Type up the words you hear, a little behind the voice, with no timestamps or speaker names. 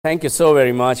Thank you so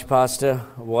very much, Pastor.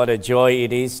 What a joy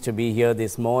it is to be here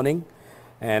this morning.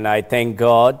 And I thank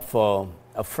God for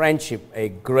a friendship, a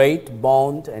great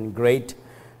bond and great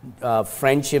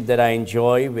friendship that I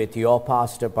enjoy with your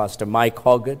pastor, Pastor Mike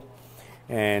Hoggett.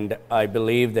 And I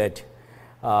believe that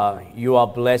you are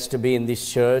blessed to be in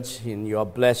this church, and you are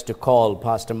blessed to call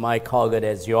Pastor Mike Hoggett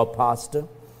as your pastor.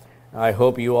 I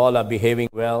hope you all are behaving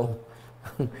well.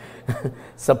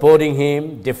 Supporting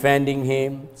him, defending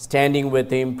him, standing with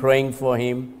him, praying for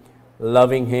him,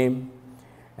 loving him.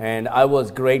 And I was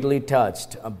greatly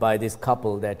touched by this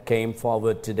couple that came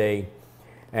forward today.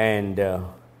 And,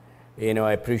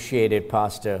 I appreciated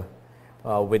Pastor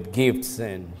with gifts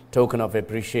and token of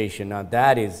appreciation. Now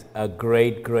that is a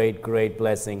great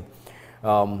blessing.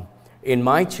 In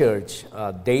my church,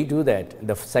 they do that.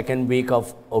 The second week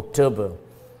of October,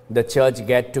 the church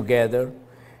get together.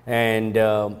 And,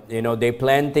 they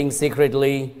plan things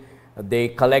secretly. They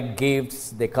collect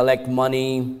gifts. They collect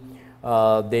money.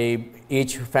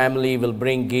 Each family will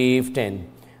bring gift, and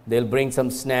they'll bring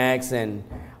some snacks. And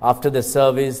after the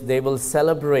service, they will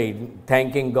celebrate,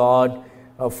 thanking God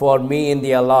for me in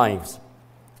their lives.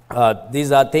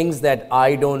 These are things that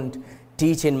I don't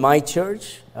teach in my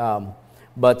church.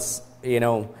 But we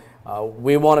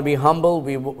want to be humble.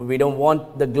 We don't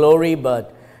want the glory,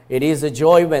 but it is a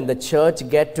joy when the church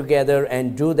get together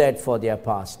and do that for their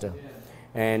pastor.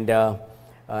 And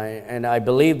I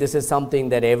believe this is something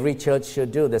that every church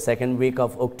should do. The second week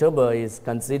of October is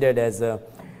considered as a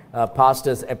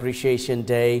pastor's appreciation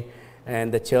day,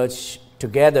 and the church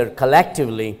together,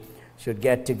 collectively, should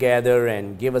get together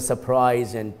and give a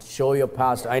surprise and show your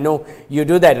pastor. I know you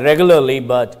do that regularly,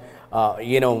 but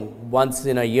once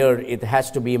in a year, it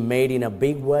has to be made in a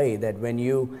big way, that when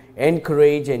you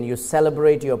encourage and you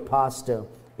celebrate your pastor,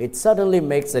 it suddenly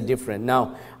makes a difference.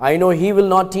 Now, I know he will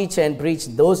not teach and preach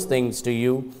those things to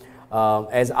you,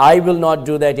 as I will not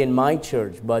do that in my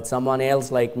church, but someone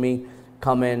else like me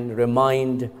come and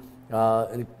remind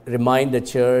the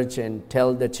church and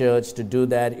tell the church to do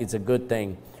that. It's a good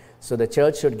thing. So the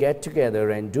church should get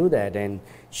together and do that and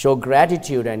show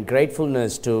gratitude and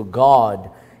gratefulness to God,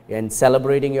 and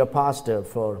celebrating your pastor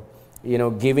for,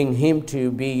 giving him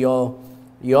to be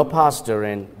your pastor.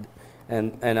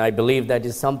 And I believe that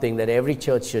is something that every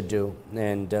church should do.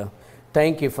 And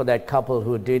thank you for that couple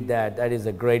who did that. That is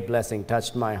a great blessing,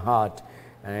 touched my heart.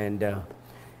 And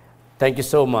thank you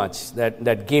so much.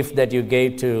 That gift that you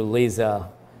gave to Lisa,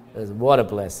 what a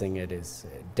blessing it is,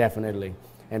 definitely.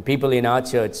 And people in our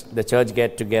church, the church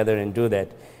get together and do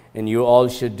that. And you all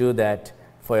should do that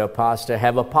for your pastor.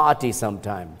 Have a party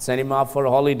sometime. Send him off for a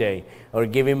holiday, or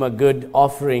give him a good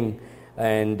offering,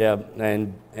 and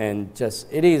just,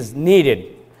 it is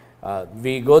needed.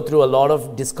 We go through a lot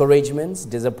of discouragements,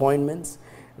 disappointments.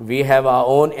 We have our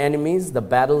own enemies, the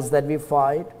battles that we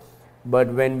fight. But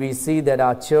when we see that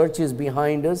our church is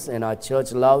behind us, and our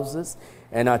church loves us,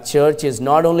 and our church is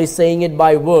not only saying it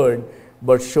by word,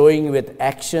 but showing with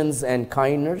actions and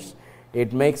kindness,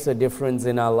 it makes a difference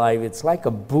in our life. It's like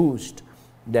a boost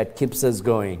that keeps us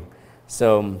going.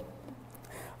 So,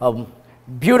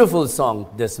 beautiful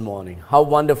song this morning. How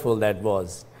wonderful that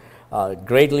was.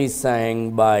 Greatly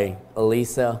sang by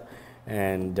Elisa,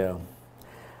 and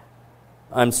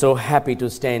I'm so happy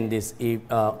to stand this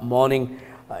morning.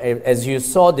 As you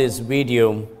saw this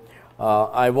video,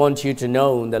 I want you to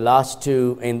know the last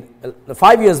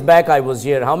 5 years back I was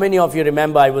here. How many of you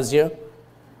remember I was here?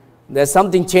 There's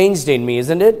something changed in me,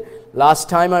 isn't it? Last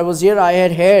time I was here, I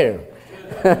had hair.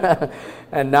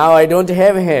 And now I don't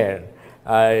have hair.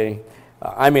 I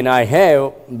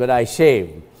have, but I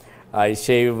shave. I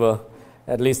shave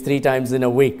at least 3 times in a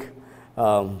week.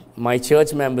 My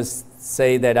church members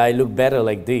say that I look better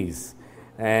like this.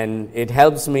 And it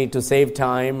helps me to save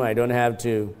time. I don't have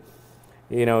to,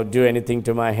 do anything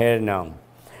to my hair now.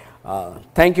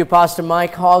 Thank you, Pastor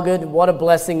Mike Hoggett. What a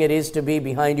blessing it is to be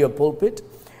behind your pulpit.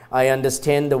 I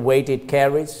understand the weight it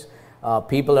carries.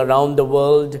 People around the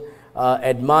world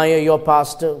admire your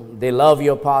pastor. They love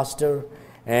your pastor.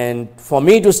 And for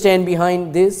me to stand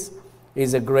behind this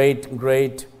is a great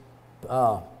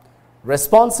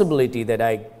responsibility that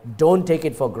I don't take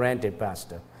it for granted,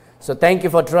 Pastor. So thank you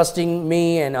for trusting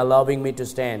me and allowing me to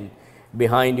stand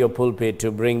behind your pulpit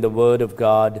to bring the word of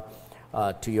God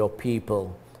to your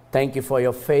people. Thank you for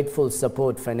your faithful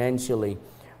support financially.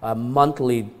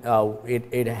 Monthly,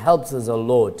 it helps us a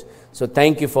lot. So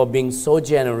thank you for being so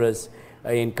generous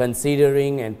in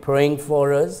considering and praying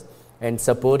for us and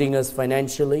supporting us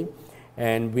financially,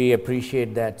 and we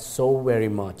appreciate that so very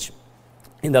much.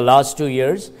 In the last 2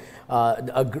 years,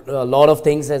 a lot of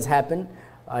things has happened.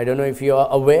 I don't know if you are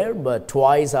aware, but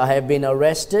twice I have been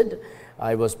arrested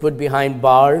I was put behind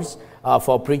bars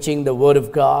for preaching the Word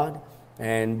of God.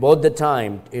 And both the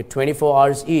time, 24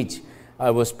 hours each,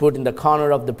 I was put in the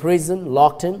corner of the prison,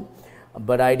 locked in.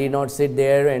 But I did not sit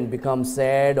there and become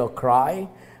sad or cry.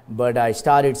 But I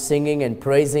started singing and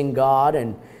praising God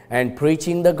and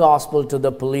preaching the gospel to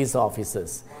the police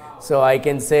officers. So I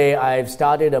can say I've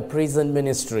started a prison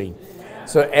ministry.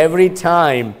 So every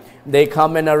time they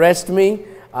come and arrest me,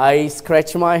 I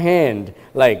scratch my hand.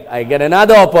 Like I get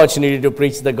another opportunity to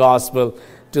preach the gospel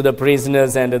to the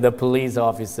prisoners and to the police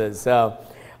officers. My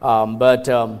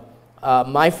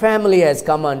family has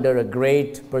come under a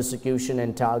great persecution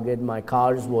and target. My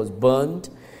cars was burned.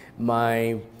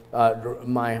 My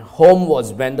home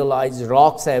was vandalized.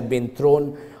 Rocks have been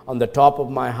thrown on the top of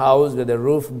my house where the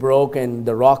roof broke and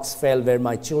the rocks fell where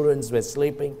my children were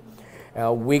sleeping.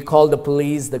 We called the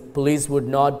police. The police would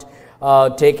not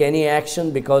take any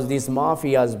action because these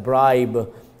mafias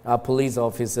bribe police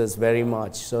officers very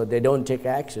much. So they don't take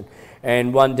action.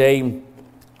 And one day,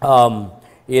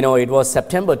 it was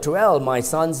September 12, my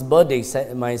son's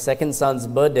birthday, my second son's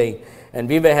birthday. And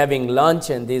we were having lunch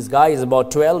and these guys,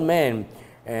 about 12 men,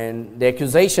 and the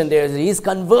accusation there is he's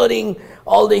converting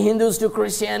all the Hindus to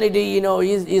Christianity,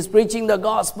 he's preaching the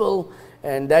gospel.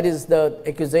 And that is the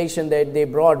accusation that they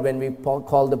brought when we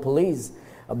called the police.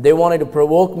 They wanted to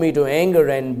provoke me to anger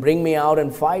and bring me out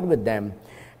and fight with them.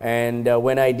 And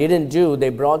when I didn't do, they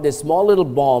brought these small little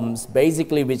bombs,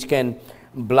 basically which can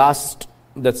blast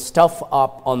the stuff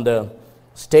up on the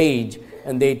stage.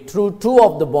 And they threw 2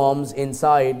 of the bombs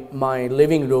inside my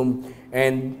living room.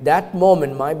 And that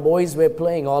moment, my boys were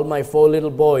playing, all my 4 little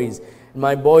boys.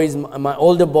 My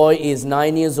older boy is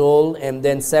 9 years old, and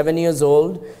then 7 years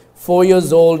old, 4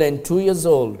 years old, and 2 years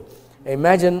old.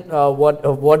 Imagine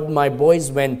what my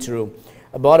boys went through.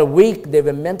 About a week, they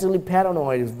were mentally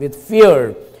paranoid with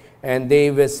fear, and they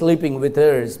were sleeping with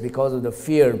us because of the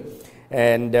fear.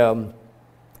 And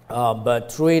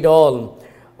but through it all,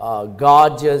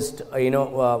 God just,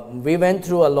 we went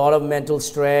through a lot of mental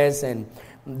stress. And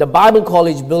the Bible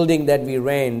college building that we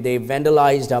ran, they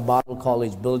vandalized our Bible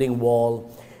college building wall.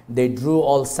 They drew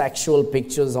all sexual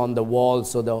pictures on the wall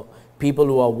so the people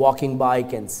who are walking by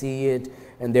can see it.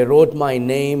 And they wrote my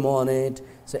name on it.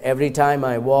 So every time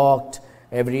I walked,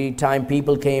 every time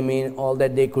people came in, all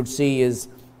that they could see is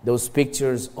those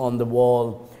pictures on the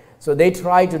wall. So they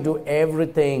tried to do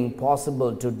everything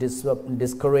possible to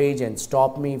discourage and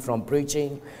stop me from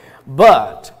preaching.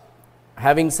 But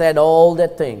having said all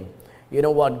that thing,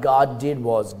 what God did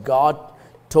was God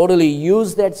totally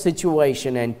used that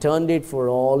situation and turned it for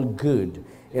all good.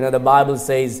 The Bible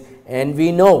says, and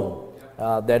we know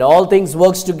that all things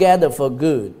works together for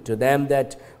good to them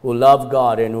that who love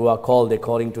God and who are called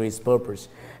according to His purpose.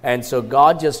 And so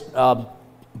God just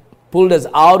pulled us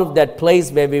out of that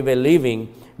place where we were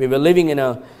living. We were living in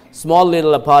a small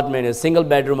little apartment, a single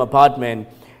bedroom apartment.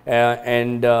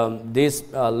 This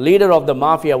leader of the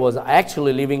mafia was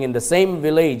actually living in the same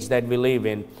village that we live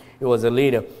in. He was a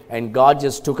leader. And God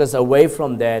just took us away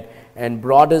from that and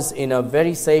brought us in a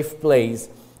very safe place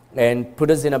and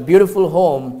put us in a beautiful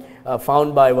home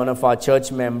found by one of our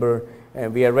church members.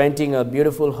 And we are renting a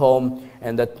beautiful home.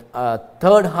 And the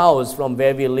third house from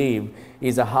where we live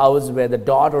is a house where the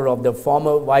daughter of the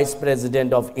former vice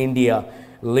president of India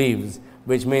lives,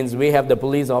 which means we have the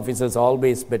police officers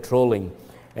always patrolling.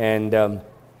 And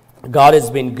God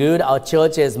has been good. Our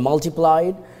church has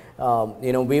multiplied.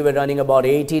 We were running about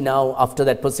 80 now. After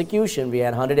that persecution, we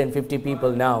had 150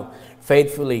 people now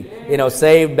faithfully,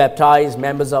 saved, baptized,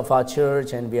 members of our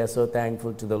church, and we are so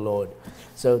thankful to the Lord.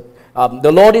 So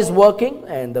the Lord is working,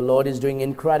 and the Lord is doing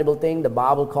incredible things. The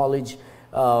Bible college,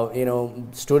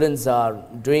 students are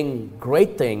doing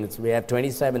great things. We have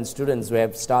 27 students who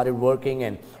have started working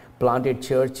and planted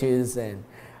churches, and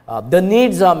the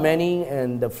needs are many,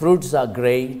 and the fruits are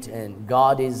great, and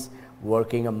God is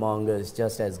working among us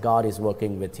just as God is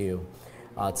working with you.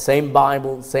 Same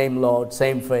Bible, same Lord,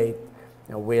 same faith.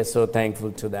 And we are so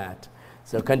thankful to that.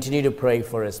 So continue to pray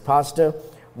for us. Pastor,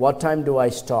 what time do I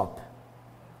stop?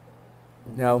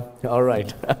 No? All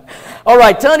right. All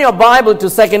right, turn your Bible to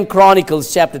 2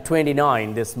 Chronicles chapter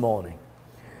 29 this morning.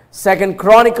 2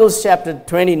 Chronicles chapter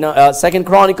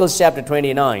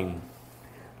 29.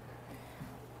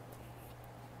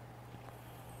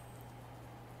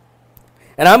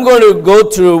 And I'm going to go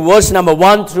through verse number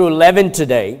 1 through 11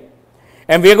 today.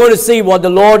 And we're going to see what the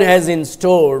Lord has in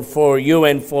store for you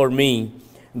and for me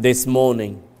this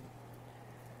morning.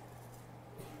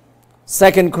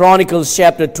 2 Chronicles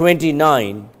chapter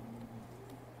 29.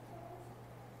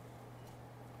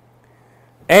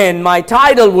 And my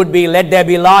title would be, Let There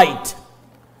Be Light.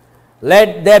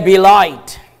 Let There Be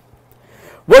Light.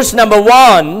 Verse number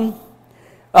 1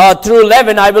 through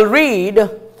 11 I will read,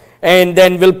 and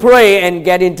then we'll pray and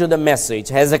get into the message.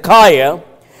 Hezekiah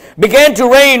began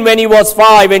to reign when he was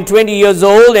 25 years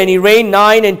old, and he reigned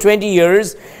 29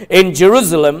 years in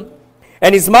Jerusalem.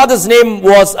 And his mother's name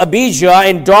was Abijah,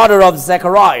 and daughter of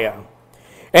Zechariah.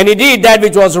 And he did that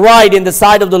which was right in the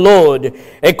sight of the Lord,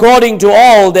 according to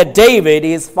all that David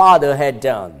his father had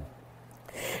done.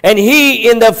 And he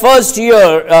in the first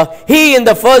year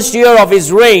of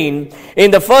his reign,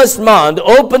 in the first month,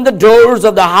 opened the doors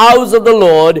of the house of the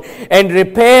Lord and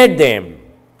repaired them.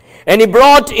 And he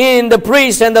brought in the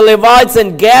priests and the Levites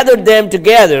and gathered them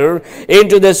together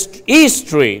into the east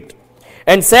street,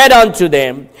 and said unto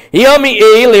them, Hear me,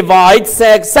 ye Levites,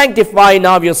 sanctify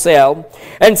now yourself,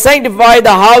 and sanctify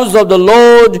the house of the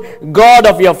Lord God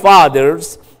of your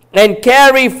fathers, and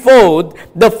carry forth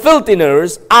the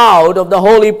filthiness out of the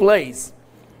holy place.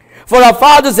 For our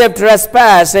fathers have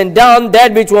trespassed and done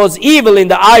that which was evil in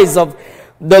the eyes of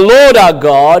the Lord our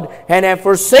God, and have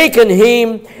forsaken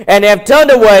him, and have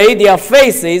turned away their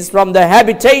faces from the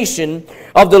habitation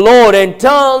of the Lord, and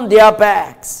turned their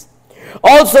backs.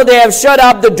 Also they have shut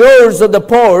up the doors of the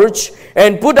porch,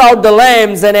 and put out the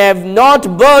lamps, and have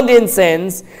not burned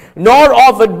incense, nor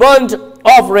offered burnt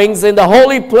offerings in the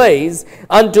holy place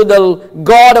unto the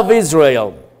God of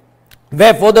Israel.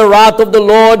 Wherefore the wrath of the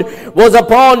Lord was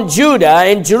upon Judah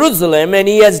and Jerusalem, and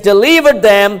he has delivered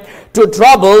them to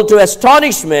trouble, to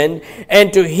astonishment,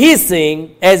 and to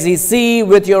hissing, as ye see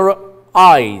with your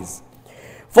eyes.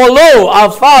 For lo,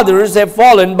 our fathers have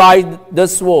fallen by the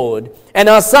sword, and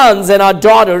our sons and our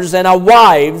daughters and our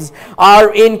wives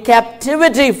are in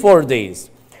captivity for this.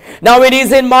 Now it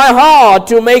is in my heart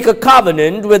to make a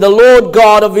covenant with the Lord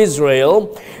God of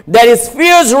Israel, that his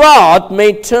fierce wrath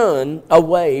may turn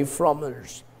away from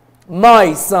us.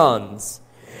 My sons,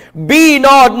 be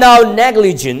not now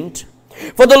negligent,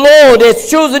 for the Lord has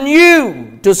chosen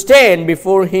you to stand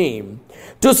before him,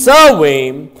 to serve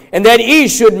him, and that ye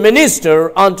should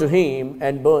minister unto him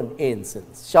and burn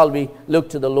incense. Shall we look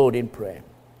to the Lord in prayer?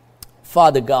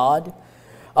 Father God,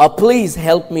 please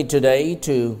help me today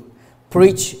to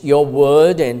preach your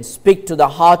word and speak to the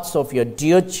hearts of your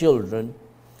dear children.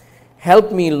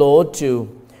 Help me, Lord, to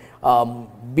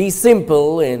be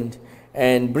simple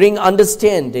and bring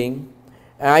understanding.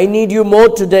 I need you more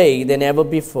today than ever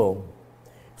before.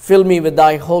 Fill me with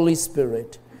thy Holy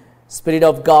Spirit, Spirit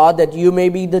of God, that you may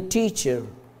be the teacher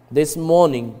this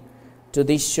morning to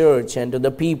this church and to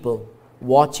the people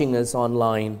watching us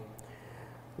online.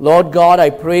 Lord God, I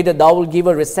pray that thou will give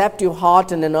a receptive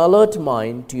heart and an alert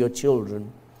mind to your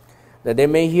children, that they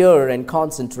may hear and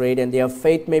concentrate, and their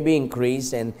faith may be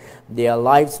increased, and their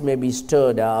lives may be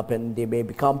stirred up, and they may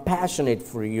become passionate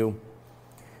for you.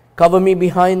 Cover me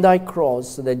behind thy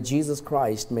cross, so that Jesus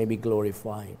Christ may be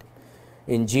glorified.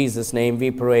 In Jesus' name we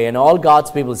pray. And all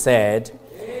God's people said,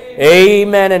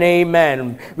 Amen and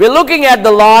amen. We're looking at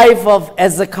the life of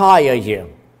Hezekiah here.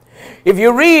 If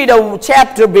you read a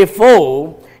chapter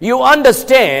before, you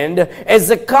understand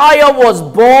Hezekiah was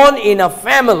born in a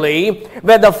family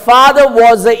where the father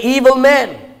was an evil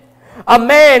man. A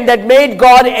man that made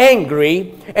God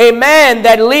angry. A man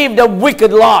that lived a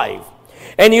wicked life.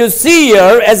 And you see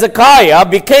here, Hezekiah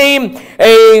became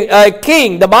a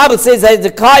king. The Bible says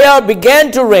Hezekiah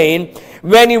began to reign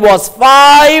when he was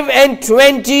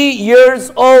 25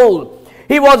 years old.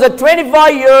 He was a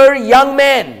 25-year young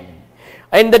man.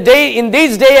 In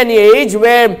this day and age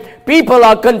where people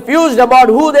are confused about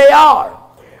who they are.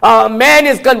 A man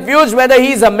is confused whether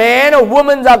he's a man, or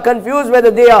women are confused whether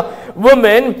they are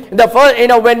women.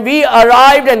 When we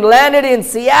arrived and landed in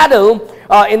Seattle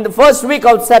in the first week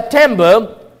of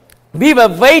September, we were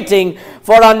waiting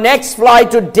for our next flight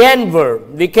to Denver.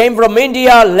 We came from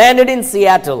India, landed in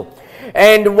Seattle.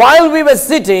 And while we were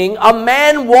sitting, a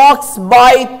man walks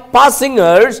by passing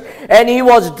us, and he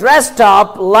was dressed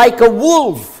up like a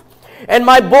wolf. And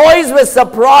my boys were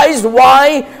surprised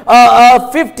why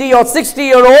a 50 or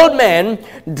 60-year-old man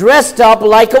dressed up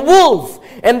like a wolf.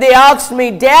 And they asked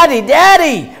me,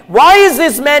 Daddy, why is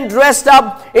this man dressed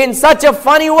up in such a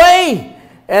funny way?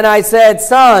 And I said,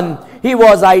 son, he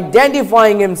was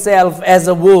identifying himself as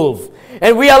a wolf.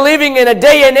 And we are living in a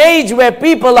day and age where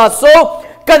people are so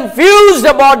confused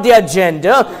about their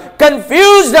gender,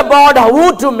 confused about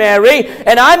who to marry.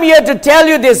 And I'm here to tell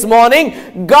you this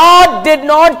morning, God did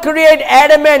not create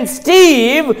Adam and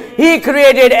Steve. He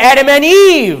created Adam and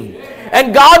Eve.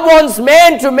 And God wants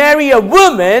man to marry a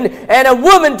woman and a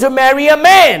woman to marry a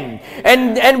man.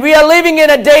 And we are living in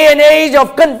a day and age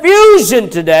of confusion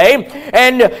today.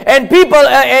 And people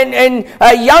and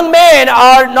young men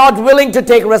are not willing to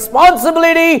take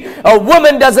responsibility. A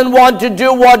woman doesn't want to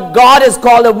do what God has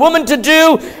called a woman to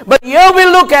do. But here we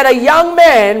look at a young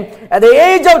man at the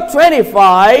age of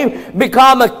 25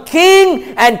 become a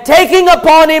king and taking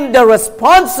upon him the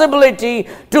responsibility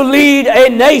to lead a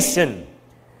nation.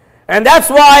 And that's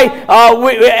why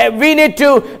we need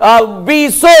to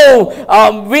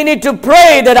we need to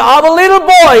pray that our little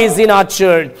boys in our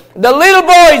church, the little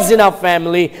boys in our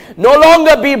family, no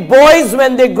longer be boys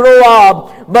when they grow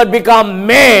up, but become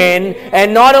men,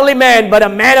 and not only man, but a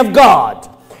man of God.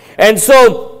 And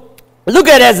so, look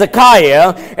at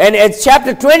Hezekiah, and as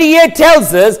chapter 28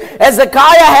 tells us,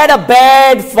 Hezekiah had a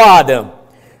bad father.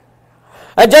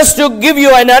 Just to give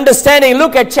you an understanding,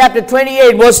 look at chapter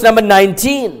 28, verse number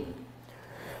 19.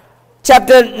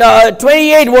 Chapter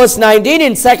 28 verse 19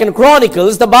 in 2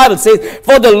 Chronicles, the Bible says,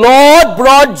 "For the Lord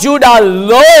brought Judah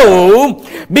low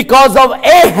because of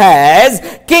Ahaz,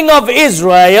 king of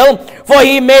Israel, for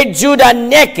he made Judah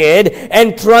naked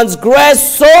and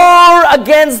transgressed sore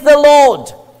against the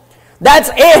Lord." That's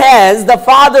Ahaz, the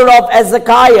father of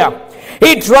Hezekiah.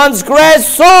 He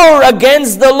transgressed sore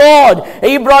against the Lord.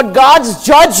 He brought God's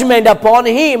judgment upon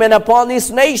him and upon his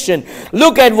nation.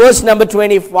 Look at verse number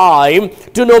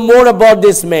 25 to know more about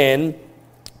this man.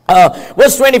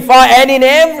 Verse 25, and in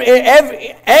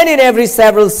every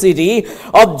several city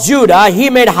of Judah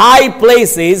he made high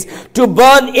places to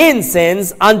burn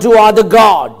incense unto other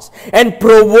gods, and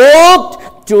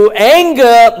provoked to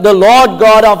anger the Lord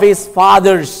God of his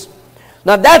fathers.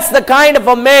 Now that's the kind of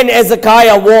a man Ahaz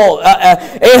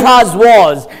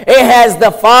was. Ahaz,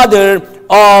 the father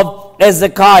of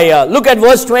Hezekiah. Look at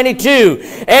verse 22.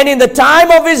 "And in the time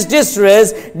of his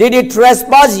distress did he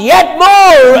trespass yet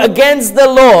more against the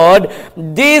Lord.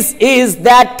 This is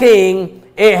that king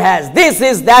Ahaz." This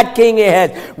is that king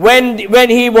Ahaz. When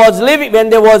he was living,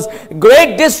 when there was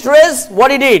great distress,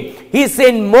 what he did? He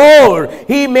sinned more.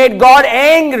 He made God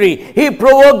angry. He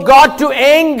provoked God to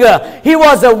anger. He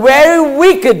was a very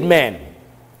wicked man.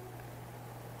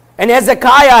 And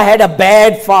Hezekiah had a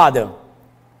bad father.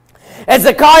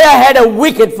 Hezekiah had a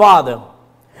wicked father.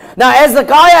 Now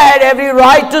Hezekiah had every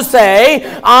right to say,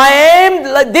 "I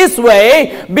am this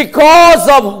way because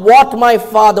of what my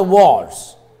father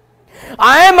was.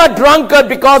 I am a drunkard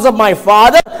because of my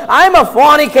father. I am a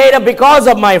fornicator because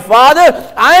of my father.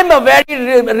 I am a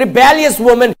very rebellious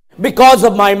woman because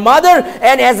of my mother."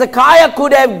 And Hezekiah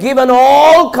could have given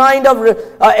all kind of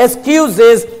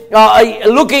excuses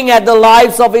looking at the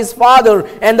lives of his father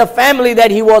and the family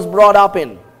that he was brought up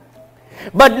in.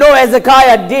 But no,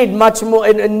 Hezekiah did much more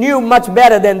and knew much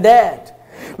better than that.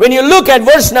 When you look at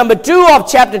verse number 2 of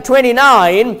chapter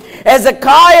 29,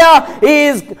 Hezekiah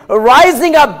is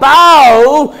rising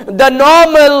above the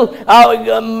normal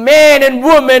man and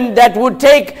woman that would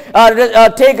take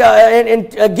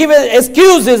and give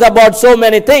excuses about so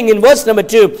many things. In verse number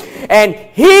 2, "And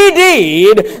he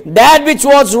did that which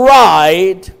was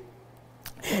right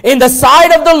in the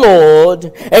sight of the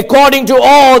Lord, according to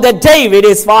all that David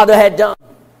his father had done."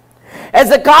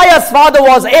 Hezekiah's father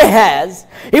was Ahaz.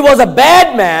 He was a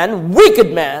bad man,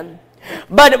 wicked man.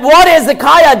 But what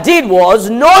Hezekiah did was,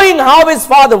 knowing how his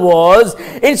father was,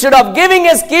 instead of giving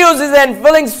excuses and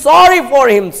feeling sorry for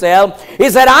himself, he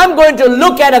said, "I'm going to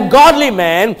look at a godly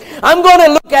man. I'm going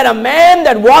to look at a man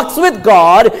that walks with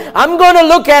God. I'm going to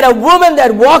look at a woman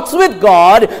that walks with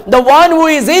God, the one who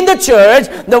is in the church,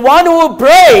 the one who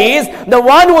prays, the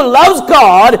one who loves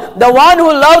God, the one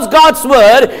who loves God's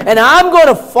word, and I'm going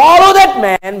to follow that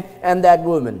man and that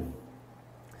woman."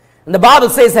 And the Bible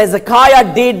says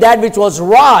Hezekiah did that which was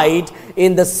right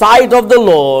in the sight of the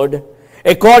Lord,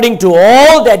 according to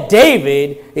all that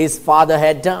David his father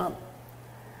had done.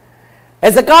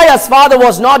 Hezekiah's father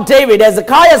was not David.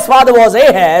 Hezekiah's father was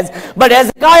Ahaz. But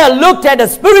Hezekiah looked at a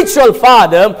spiritual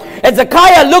father.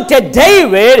 Hezekiah looked at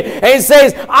David and he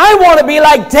says, "I want to be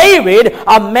like David,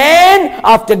 a man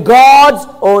after God's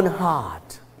own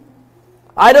heart."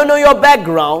 I don't know your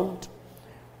background.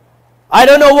 I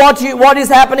don't know what is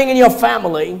happening in your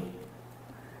family.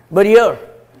 But here,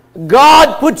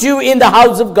 God put you in the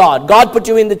house of God. God put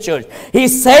you in the church. He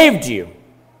saved you.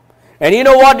 And you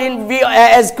know what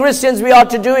as Christians we ought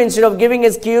to do instead of giving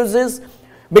excuses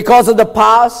because of the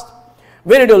past?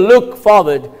 We need to look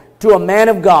forward to a man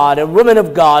of God, a woman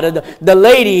of God, the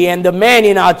lady and the man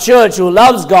in our church who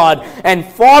loves God, and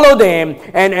follow them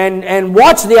and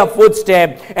watch their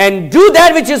footsteps and do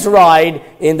that which is right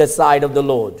in the sight of the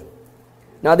Lord.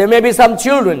 Now there may be some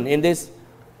children in this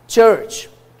church.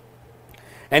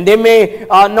 And they may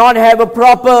not have a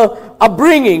proper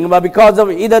upbringing, but because of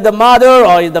either the mother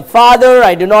or the father,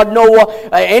 I do not know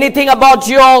anything about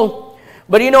you all.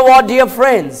 But you know what, dear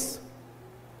friends?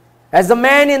 As a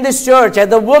man in this church,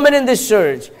 as a woman in this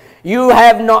church, you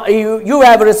have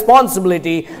a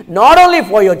responsibility not only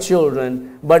for your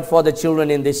children, but for the children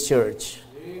in this church.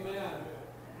 Amen.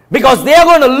 Because they are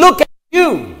going to look at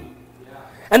you.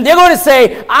 And they're going to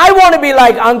say, I want to be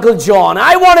like Uncle John.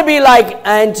 I want to be like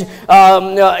Aunt,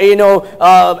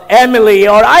 Emily.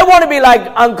 Or I want to be like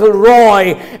Uncle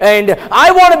Roy. And I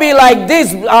want to be like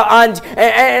this aunt.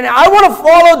 And I want to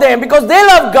follow them because they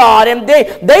love God. And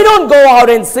they don't go out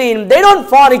and sin. They don't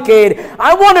fornicate.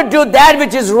 I want to do that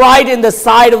which is right in the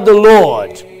sight of the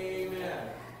Lord. Amen.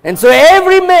 And so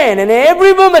every man and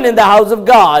every woman in the house of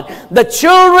God, the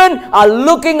children are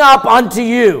looking up unto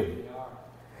you.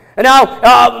 Now,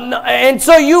 and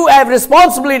so you have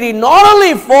responsibility not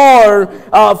only for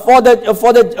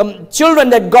the children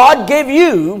that God gave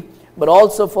you, but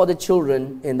also for the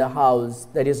children in the house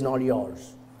that is not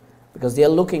yours, because they are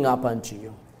looking up unto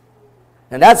you.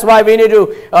 And that's why we need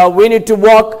to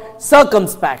walk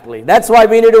circumspectly. That's why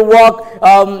we need to walk,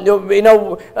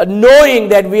 knowing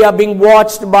that we are being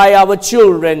watched by our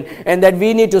children, and that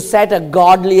we need to set a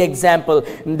godly example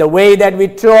in the way that we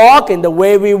talk, in the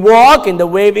way we walk, in the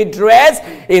way we dress,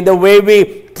 in the way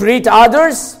we treat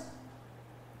others,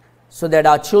 so that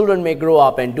our children may grow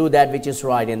up and do that which is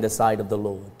right in the sight of the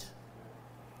Lord.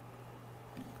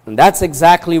 And that's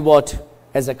exactly what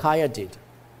Hezekiah did.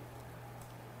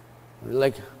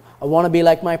 Like, I want to be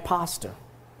like my pastor.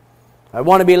 I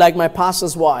want to be like my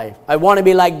pastor's wife. I want to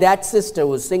be like that sister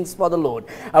who sings for the Lord.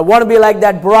 I want to be like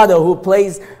that brother who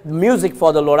plays music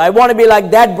for the Lord. I want to be like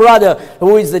that brother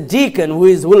who is a deacon,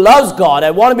 who loves God.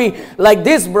 I want to be like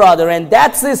this brother and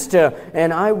that sister,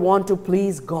 and I want to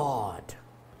please God.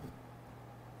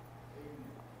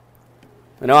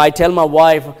 I tell my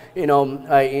wife,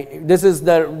 this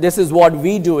is what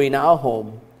we do in our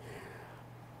home.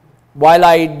 While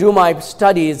I do my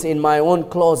studies in my own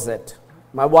closet,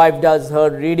 my wife does her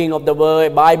reading of the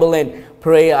Bible and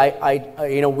pray.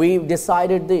 We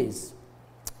decided this,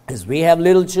 as we have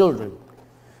little children,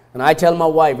 and I tell my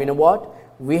wife, you know what?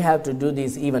 We have to do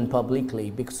this even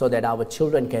publicly, so that our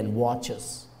children can watch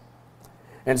us.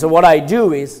 And so what I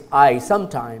do is, I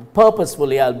sometimes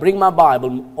purposefully, I'll bring my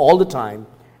Bible all the time,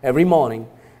 every morning,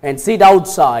 and sit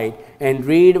outside and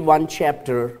read one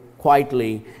chapter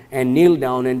quietly and kneel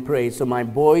down and pray, so my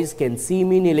boys can see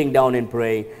me kneeling down and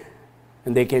pray,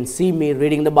 and they can see me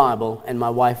reading the Bible, and my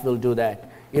wife will do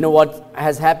that. You know what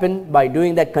has happened by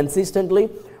doing that consistently?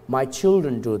 My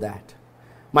children do that.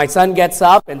 My son gets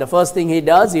up, and the first thing he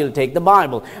does, he'll take the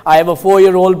Bible. I have a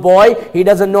 4-year-old boy. He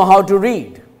doesn't know how to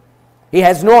read. He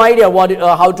has no idea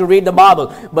how to read the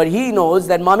Bible, but he knows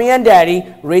that mommy and daddy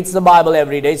reads the Bible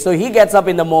every day. So he gets up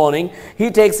in the morning,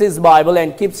 he takes his Bible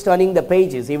and keeps turning the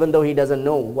pages, even though he doesn't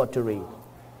know what to read.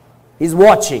 He's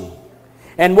watching.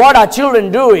 And what our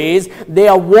children do is, they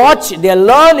are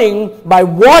learning by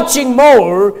watching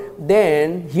more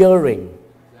than hearing.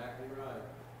 Exactly right.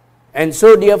 And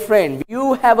so, dear friend,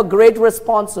 you have a great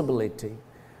responsibility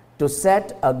to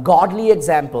set a godly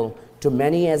example to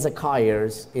many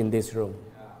Hezekiahs in this room.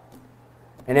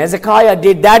 And Hezekiah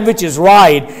did that which is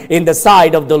right in the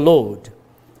sight of the Lord,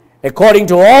 according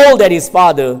to all that his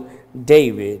father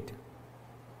David,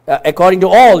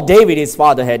 his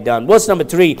father had done. Verse number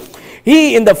 3.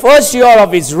 He, in the first year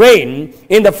of his reign,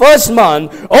 in the first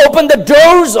month, opened the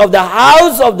doors of the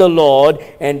house of the Lord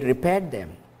and repaired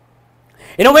them.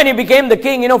 When he became the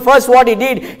king, first what he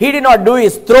did not do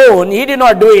his throne, he did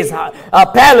not do his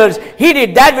palace, he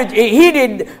did that which he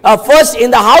did first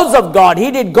in the house of God. He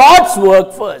did God's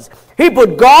work first. He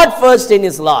put God first in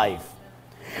his life.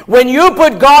 When you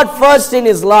put God first in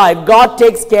his life, God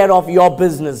takes care of your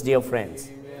business, dear friends.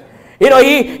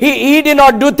 He did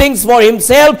not do things for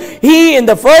himself. He, in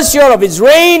the first year of his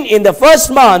reign, in the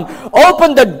first month,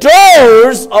 opened the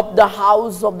doors of the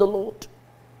house of the Lord.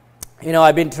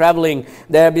 I've been traveling.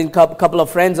 There have been a couple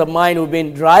of friends of mine who've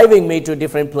been driving me to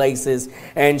different places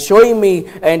and showing me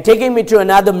and taking me to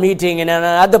another meeting in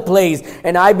another place.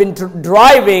 And I've been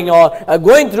driving or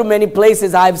going through many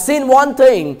places. I've seen one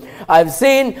thing. I've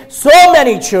seen so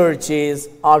many churches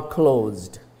are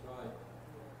closed.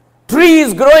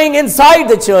 Trees growing inside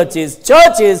the churches.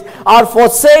 Churches are for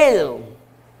sale.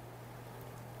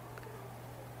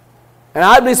 And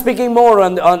I'll be speaking more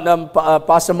on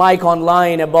Pastor Mike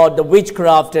online about the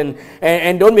witchcraft,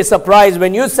 and don't be surprised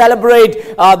when you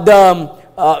celebrate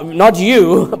not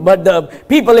you, but the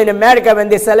people in America, when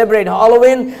they celebrate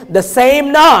Halloween, the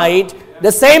same night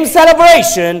The same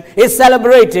celebration is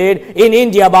celebrated in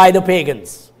India by the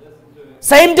pagans.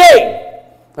 Same day.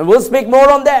 And we'll speak more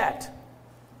on that.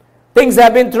 Things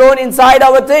have been thrown inside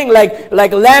our thing,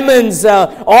 like lemons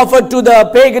offered to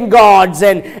the pagan gods,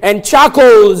 and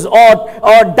charcoals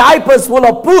or diapers full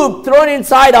of poop thrown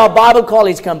inside our Bible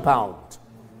college compound.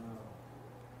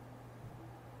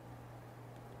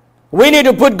 We need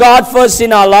to put God first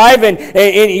in our life,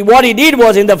 and what He did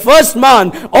was in the first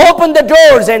month, open the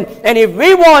doors, and if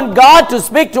we want God to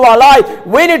speak to our life,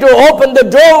 we need to open the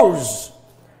doors.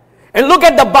 And look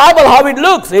at the Bible, how it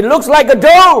looks. It looks like a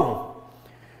door.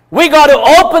 We got to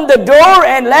open the door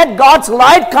and let God's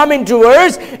light come into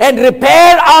us and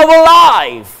repair our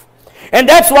life. And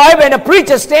that's why when a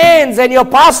preacher stands and your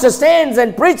pastor stands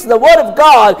and preaches the Word of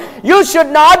God, you should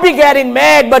not be getting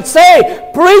mad, but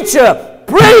say, preacher,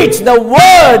 preach the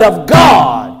Word of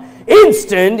God.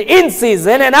 Instant, in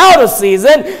season and out of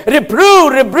season,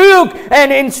 reprove, rebuke,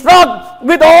 and instruct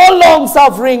with all long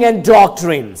suffering and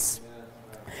doctrines.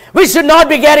 We should not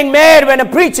be getting mad when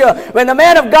when the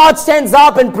man of God stands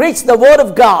up and preaches the Word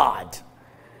of God.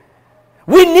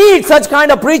 We need such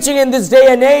kind of preaching in this day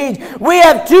and age. We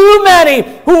have too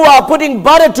many who are putting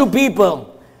butter to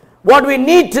people. What we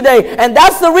need today, and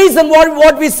that's the reason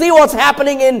what we see what's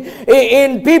happening in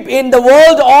the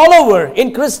world all over,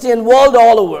 in Christian world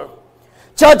all over.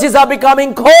 Churches are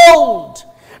becoming cold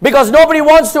because nobody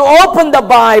wants to open the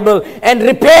Bible and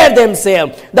repair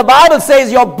themselves. The Bible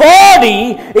says your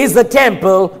body is the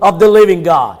temple of the living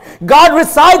God. God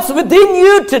resides within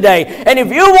you today, and if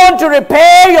you want to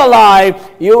repair your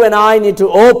life, you and I need to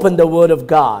open the Word of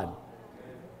God.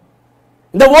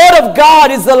 The Word of God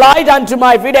is the light unto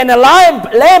my feet and a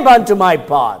lamp unto my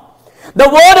path. The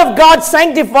Word of God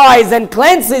sanctifies and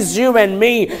cleanses you and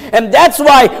me. And that's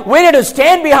why we need to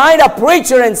stand behind a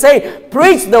preacher and say,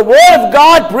 preach the Word of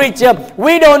God, preacher.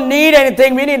 We don't need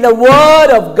anything. We need the Word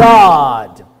of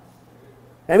God.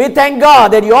 And we thank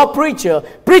God that your preacher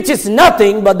preaches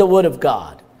nothing but the Word of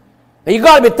God. And you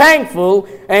got to be thankful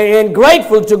and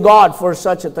grateful to God for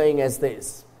such a thing as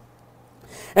this.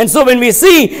 And so when we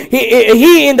see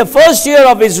he in the first year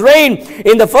of his reign,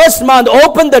 in the first month,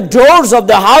 opened the doors of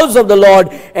the house of the Lord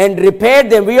and repaired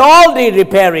them. We all need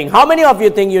repairing. How many of you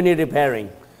think you need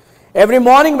repairing? Every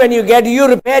morning when you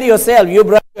repair yourself. You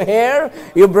brush your hair,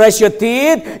 you brush your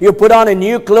teeth, you put on a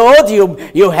new clothes,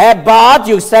 you have bath,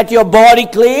 you set your body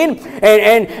clean.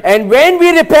 And when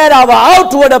we repair our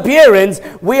outward appearance,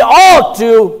 we ought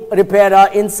to repair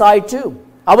our inside too.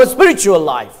 Our spiritual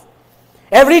life.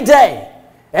 Every day.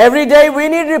 Every day we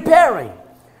need repairing.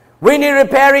 We need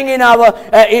repairing in our,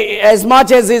 as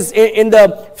much as is in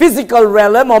the physical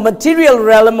realm or material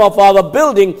realm of our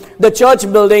building, the church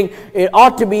building, it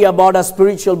ought to be about a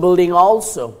spiritual building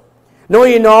also. Know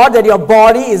ye not that your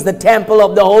body is the temple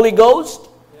of the Holy Ghost?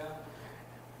 Yeah.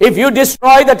 If you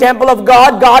destroy the temple of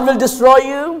God, God will destroy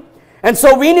you. And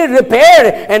so we need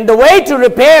repair, and the way to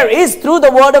repair is through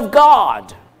the Word of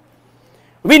God.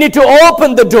 We need to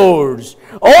open the doors,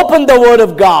 open the Word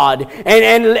of God,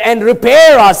 and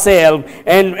repair ourselves.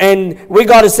 And we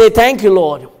got to say, thank you,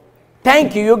 Lord.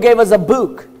 Thank you. You gave us a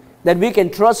book that we can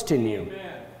trust in you.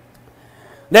 Amen.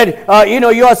 That,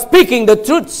 you are speaking the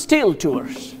truth still to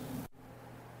us.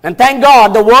 And thank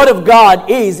God the Word of God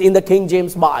is in the King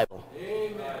James Bible.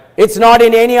 Amen. It's not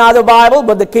in any other Bible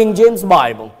but the King James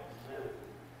Bible.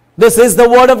 This is the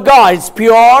Word of God. It's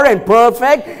pure and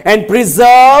perfect and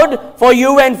preserved for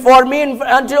you and for me and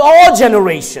unto all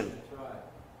generations.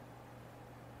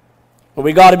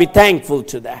 We got to be thankful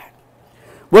to that.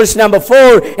 Verse number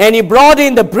 4, and he brought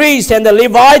in the priests and the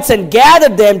Levites and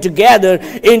gathered them together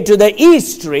into the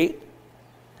east street.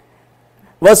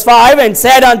 Verse 5, and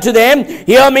said unto them,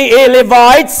 hear me, ye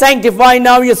Levites, sanctify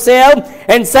now yourself,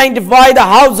 and sanctify the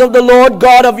house of the Lord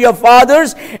God of your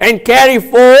fathers, and carry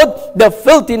forth the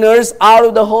filthiness out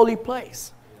of the holy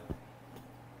place.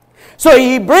 So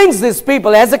he brings these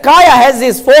people. Hezekiah has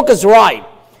his focus right.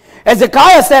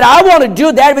 Hezekiah said, I want to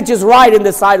do that which is right in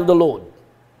the sight of the Lord.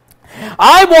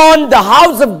 I want the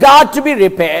house of God to be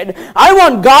repaired. I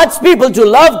want God's people to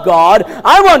love God.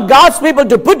 I want God's people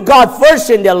to put God first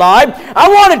in their life. I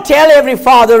want to tell every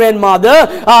father and mother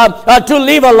to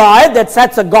live a life that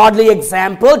sets a godly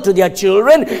example to their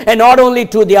children, and not only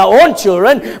to their own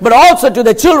children, but also to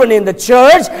the children in the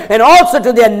church, and also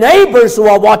to their neighbors who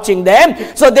are watching them,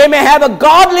 so they may have a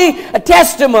godly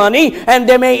testimony, and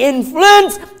they may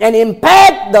influence and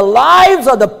impact the lives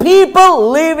of the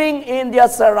people living in their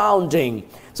surroundings.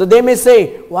 So they may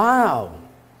say, wow,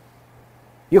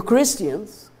 you're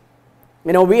Christians.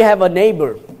 We have a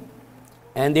neighbor,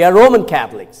 and they are Roman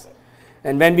Catholics.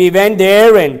 And when we went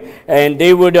there, and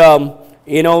they would,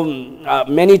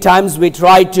 Many times we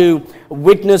try to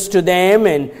witness to them,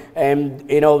 and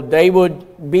they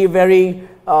would be very,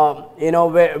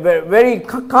 very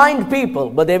kind people,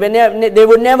 but they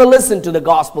would never listen to the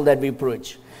gospel that we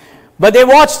preach. But they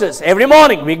watched us every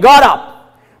morning. We got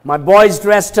up. My boys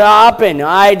dressed up, and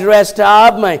I dressed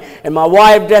up, and my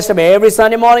wife dressed up. Every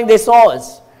Sunday morning they saw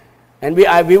us, and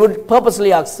we would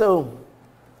purposely ask, "So,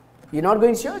 you're not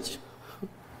going to church?"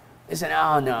 They said,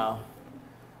 "Oh no."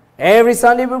 Every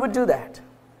Sunday we would do that.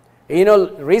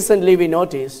 Recently we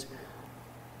noticed,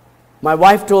 my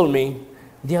wife told me,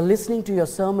 they are listening to your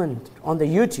sermon on the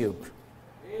YouTube.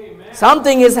 Amen.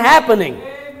 Something is happening.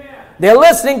 Amen. They're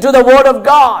listening to the Word of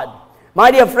God. My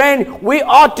dear friend, we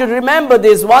ought to remember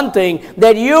this one thing,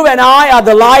 that you and I are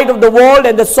the light of the world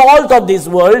and the salt of this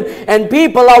world, and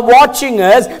people are watching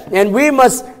us, and we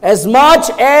must, as much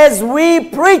as we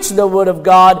preach the Word of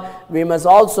God, we must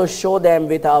also show them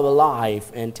with our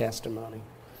life and testimony.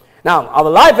 Now, our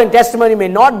life and testimony may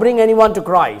not bring anyone to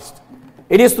Christ.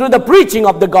 It is through the preaching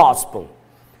of the gospel.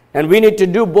 And we need to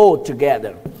do both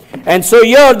together. And so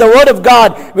here, the Word of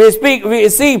God, we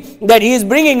see that He is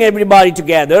bringing everybody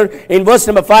together. In verse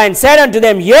number 5, and said unto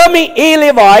them, Hear me, ye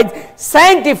Levites,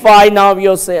 sanctify now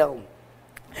yourself,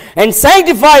 and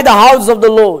sanctify the house of the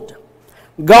Lord,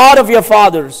 God of your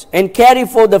fathers, and carry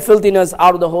forth the filthiness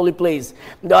out of the holy place.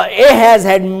 Ahaz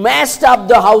had messed up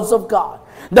the house of God.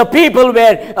 The people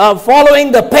were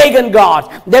following the pagan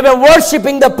god. They were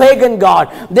worshipping the pagan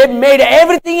god. They made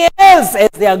everything else as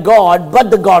their god, but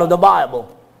the God of the Bible.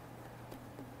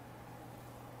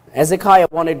 Hezekiah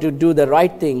wanted to do the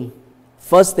right thing,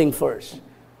 first thing first.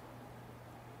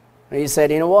 He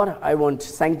said, you know what? I want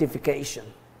sanctification.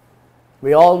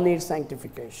 We all need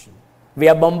sanctification. We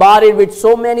are bombarded with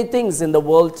so many things in the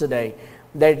world today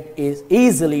that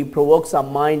easily provokes our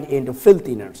mind into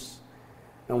filthiness.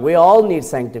 And we all need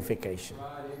sanctification.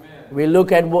 Amen. We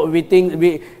look at what we think.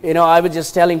 I was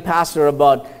just telling Pastor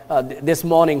about this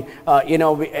morning.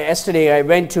 Yesterday I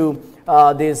went to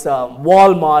this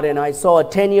Walmart, and I saw a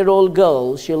 10-year-old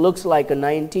girl. She looks like a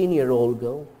 19-year-old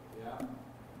girl. Yeah.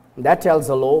 That tells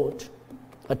a lot.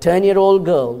 A 10-year-old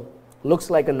girl looks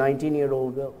like a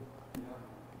 19-year-old girl. Yeah.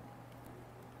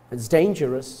 It's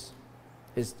dangerous.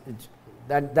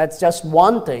 That's just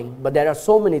one thing, but there are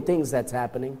so many things that's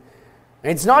happening.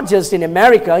 It's not just in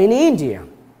America, in India.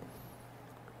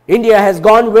 India has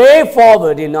gone way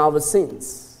forward in our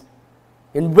sins,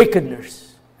 in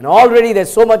wickedness. And already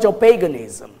there's so much of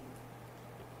paganism.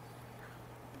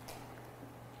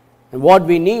 And what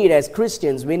we need as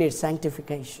Christians, we need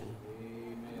sanctification.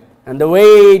 Amen. And the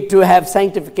way to have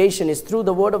sanctification is through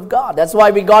the Word of God. That's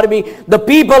why we got to be the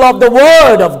people of the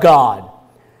Word of God.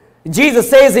 Jesus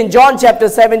says in John chapter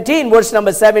 17, verse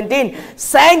number 17,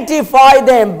 sanctify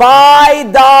them by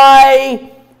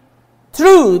thy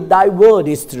truth. Thy word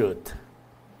is truth.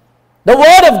 The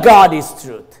Word of God is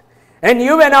truth. And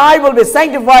you and I will be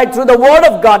sanctified through the Word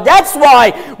of God. That's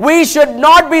why we should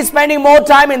not be spending more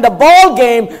time in the ball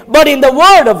game, but in the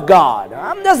Word of God.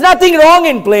 There's nothing wrong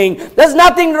in playing. There's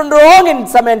nothing wrong in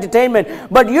some entertainment.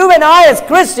 But you and I as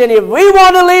Christians, if we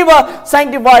want to live a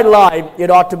sanctified life, it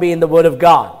ought to be in the Word of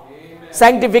God.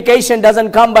 Sanctification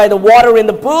doesn't come by the water in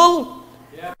the pool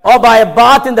or by a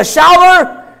bath in the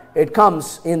shower. It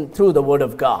comes in through the Word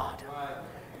of God.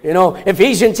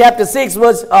 Ephesians chapter 6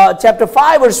 verse chapter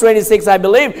 5 verse 26, I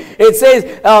believe, it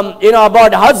says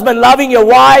about husband loving your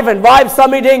wife and wife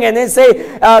submitting, and they say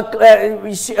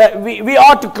we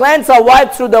ought to cleanse our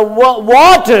wife through the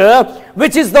water,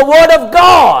 which is the Word of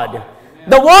God.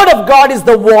 The Word of God is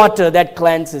the water that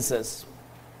cleanses us.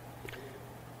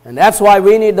 And that's why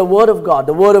we need the Word of God.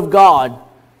 The Word of God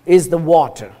is the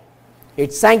water.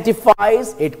 It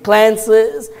sanctifies, it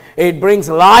cleanses, it brings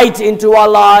light into our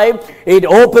life, it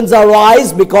opens our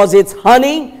eyes because it's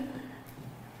honey,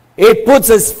 it puts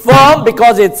us firm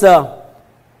because it's a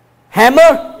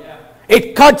hammer,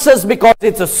 it cuts us because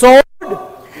it's a sword,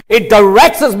 it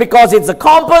directs us because it's a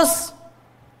compass.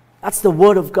 That's the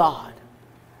Word of God.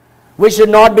 We should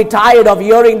not be tired of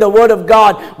hearing the Word of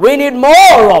God. We need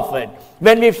more of it.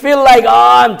 When we feel like,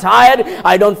 I'm tired,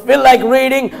 I don't feel like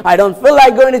reading, I don't feel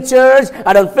like going to church,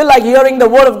 I don't feel like hearing the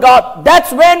Word of God,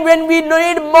 that's when we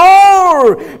need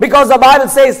more. Because the Bible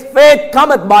says, faith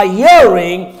cometh by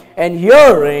hearing, and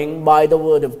hearing by the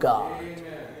Word of God.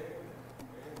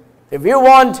 If you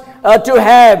want to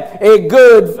have a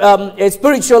good a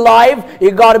spiritual life,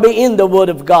 you got to be in the Word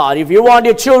of God. If you want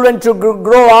your children to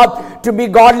grow up to be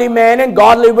godly men and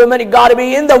godly women, you got to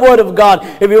be in the Word of God.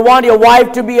 If you want your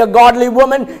wife to be a godly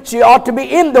woman, she ought to be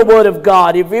in the Word of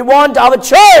God. If we want our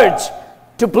church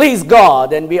to please God,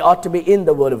 then we ought to be in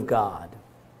the Word of God.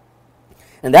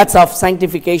 And that's how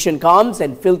sanctification comes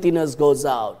and filthiness goes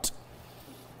out.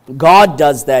 God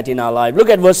does that in our life. Look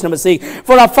at verse number 6.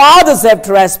 For our fathers have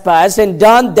trespassed and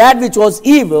done that which was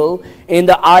evil in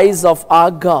the eyes of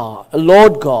our God,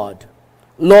 Lord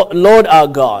our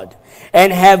God,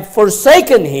 and have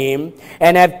forsaken him,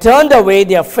 and have turned away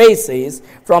their faces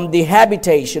from the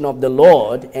habitation of the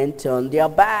Lord, and turned their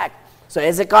back. So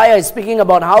Hezekiah is speaking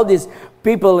about how these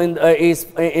people his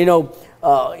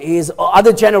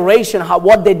other generation,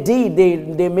 what they did,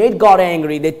 they made God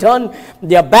angry. They turned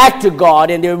their back to God,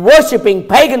 and they were worshiping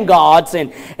pagan gods,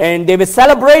 and they were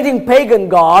celebrating pagan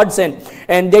gods, and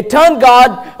they turned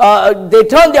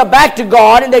their back to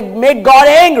God, and they made God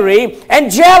angry and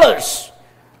jealous.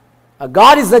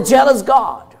 God is a jealous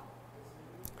God.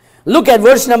 Look at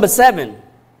verse number 7.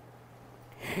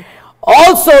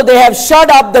 Also they have shut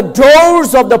up the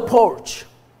doors of the porch.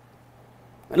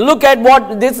 Look at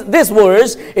what this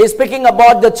verse is speaking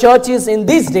about the churches in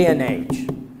this day and age.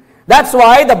 That's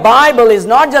why the Bible is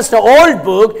not just an old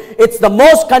book, it's the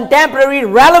most contemporary,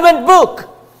 relevant book.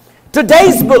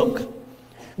 Today's book.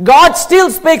 God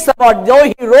still speaks about, though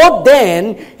He wrote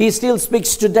then, He still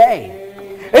speaks today.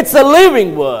 It's a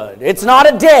living word. It's not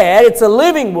a dead, it's a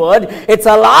living word. It's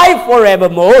alive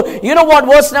forevermore. You know what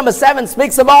verse number 7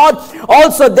 speaks about?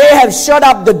 Also they have shut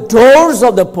up the doors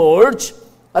of the porch.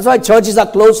 That's why churches are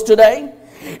closed today.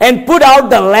 And put out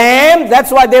the lamp.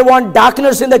 That's why they want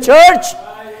darkness in the church.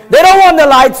 They don't want the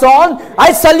lights on.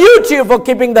 I salute you for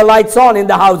keeping the lights on in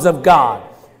the house of God.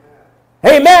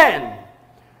 Amen.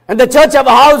 And the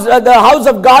house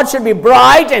of God should be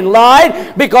bright and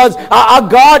light, because our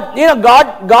God,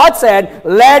 God said,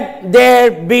 "Let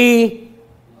there be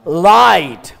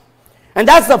light." And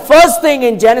that's the first thing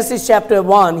in Genesis chapter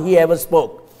 1 He ever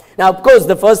spoke. Now, of course,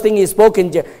 the first thing He spoke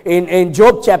in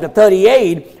Job chapter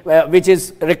 38, which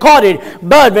is recorded.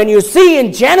 But when you see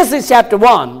in Genesis chapter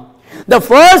 1, the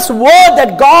first word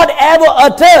that God ever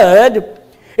uttered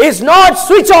is not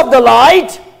 "switch off the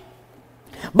light,"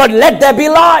 but "let there be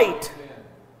light."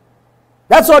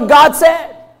 That's what God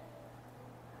said.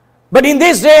 But in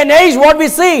this day and age, what we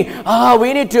see,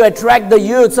 we need to attract the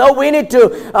youth. So we need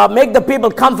to make the people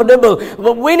comfortable.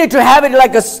 We need to have it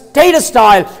like a status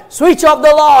style. Switch off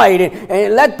the light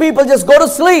and let people just go to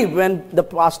sleep when the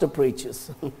pastor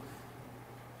preaches.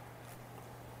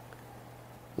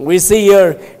 We see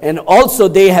here, and also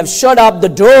they have shut up the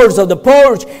doors of the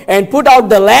porch and put out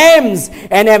the lamps,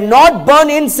 and have not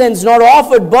burned incense nor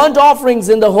offered burnt offerings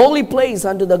in the holy place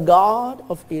unto the God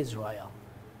of Israel.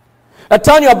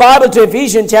 Turn your Bible to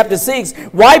Ephesians chapter 6.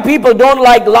 Why people don't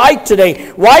like light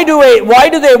today? Why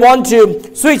do they want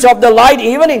to switch off the light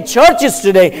even in churches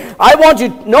today? I want you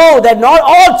to know that not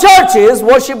all churches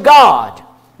worship God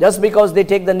just because they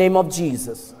take the name of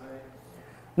Jesus.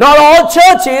 Not all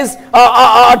churches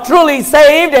are truly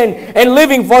saved and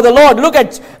living for the Lord. Look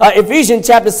at Ephesians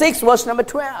chapter 6, verse number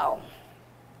 12.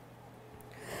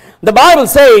 The Bible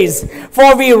says,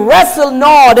 "For we wrestle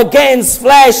not against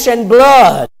flesh and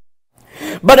blood,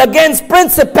 but against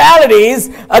principalities,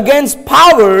 against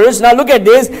powers," now look at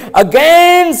this,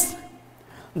 "against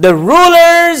the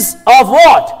rulers of"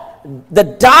 what? "The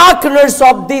darkness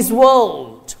of this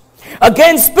world,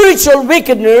 against spiritual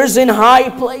wickedness in high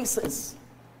places."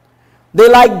 They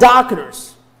like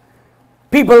darkness.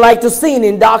 People like to sin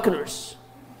in darkness.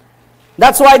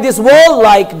 That's why this world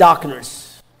like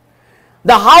darkness.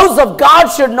 The house of God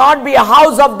should not be a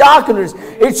house of darkness.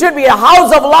 It should be a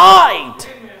house of light.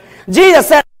 Jesus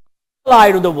said,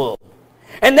 "Light of the world."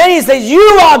 And then He says,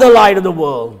 "You are the light of the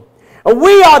world."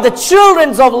 We are the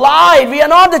children of light. We are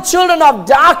not the children of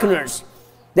darkness.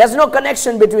 There's no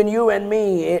connection between you and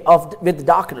me with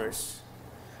darkness.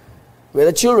 We're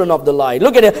the children of the light.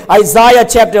 Look at it. Isaiah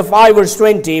chapter 5 verse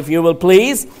 20, if you will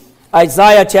please.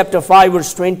 Isaiah chapter 5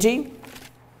 verse 20.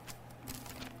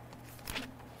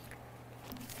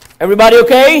 Everybody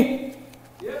okay?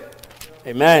 Yep.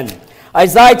 Amen.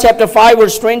 Isaiah chapter 5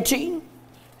 verse 20.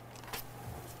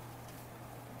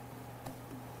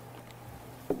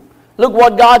 Look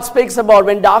what God speaks about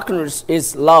when darkness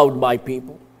is loved by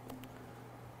people.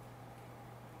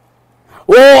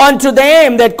 "Woe unto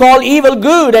them that call evil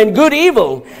good and good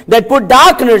evil, that put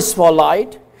darkness for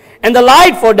light, and the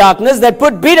light for darkness, that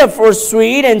put bitter for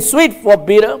sweet and sweet for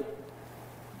bitter."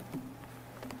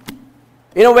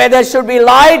 Where there should be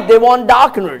light, they want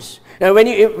darkness. Now, when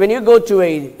you go to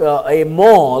a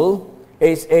mall,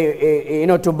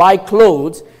 to buy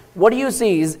clothes, what do you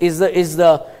see? Is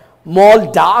the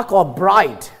mall dark or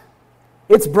bright?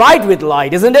 It's bright with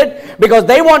light, isn't it? Because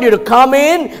they want you to come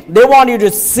in, they want you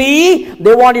to see,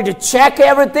 they want you to check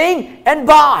everything and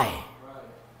buy.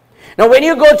 Now, when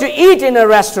you go to eat in a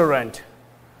restaurant,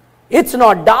 It's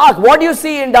not dark. What do you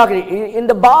see in dark? In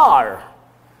the bar,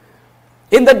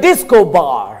 in the disco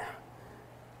bar.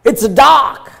 It's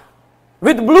dark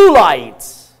with blue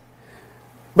lights.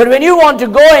 But when you want to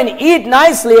go and eat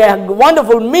nicely, a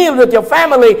wonderful meal with your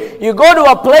family, you go to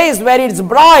a place where it's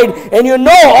bright and you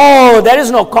know, oh, there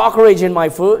is no cockroach in my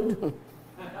food.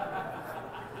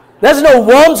 There's no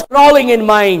worms crawling in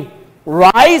my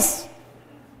rice.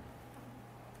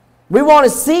 We want to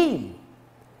see.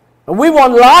 We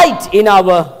want light in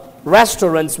our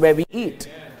restaurants where we eat.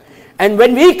 And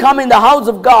when we come in the house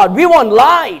of God, we want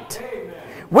light.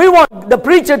 We want the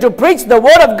preacher to preach the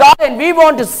word of God, and we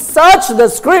want to search the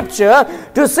scripture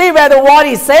to see whether what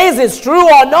he says is true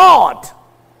or not.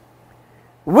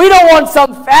 We don't want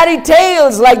some fairy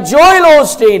tales like Joel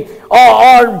Osteen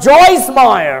or Joyce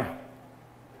Meyer.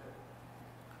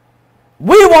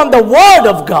 We want the word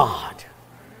of God.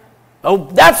 Oh,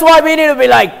 that's why we need to be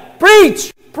like,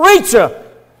 preach, preacher,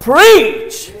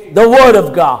 preach the word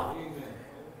of God.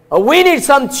 We need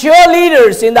some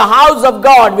cheerleaders in the house of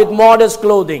God with modest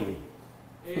clothing.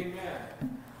 Amen.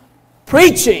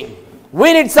 Preaching.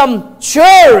 We need some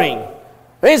cheering.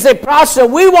 We say, Pastor,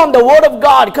 we want the word of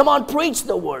God. Come on, preach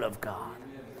the word of God.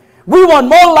 We want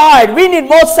more light. We need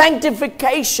more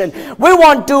sanctification. We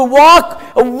want to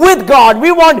walk with God.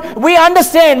 We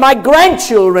understand my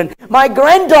grandchildren, my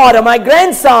granddaughter, my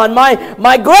grandson,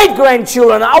 my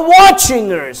great-grandchildren are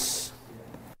watching us.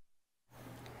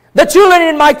 The children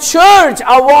in my church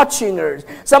are watching us.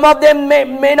 Some of them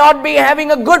may not be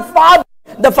having a good father.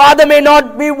 The father may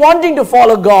not be wanting to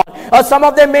follow God. Or some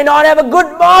of them may not have a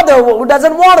good mother who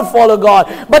doesn't want to follow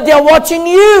God. But they are watching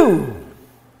you.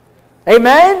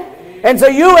 Amen? And so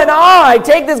you and I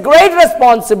take this great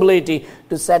responsibility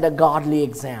to set a godly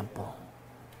example.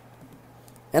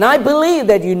 And I believe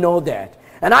that you know that.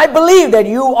 And I believe that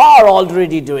you are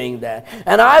already doing that.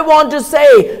 And I want to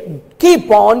say, keep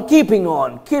on keeping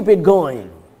on. Keep it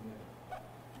going.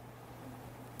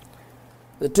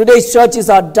 Today's churches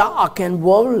are dark and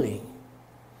worldly.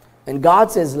 And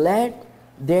God says, let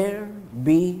there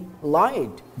be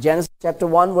light. Genesis chapter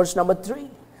 1 verse number 3.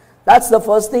 That's the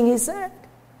first thing he said.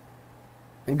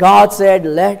 And God said,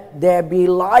 let there be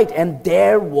light. And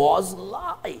there was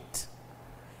light.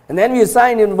 And then we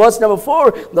find in verse number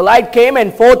 4, the light came,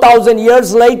 and 4,000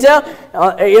 years later,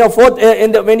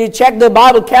 when you check the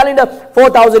Bible calendar,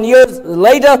 4,000 years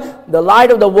later, the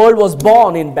light of the world was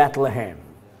born in Bethlehem.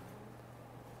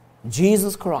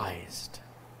 Jesus Christ.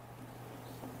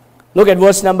 Look at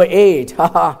verse number 8.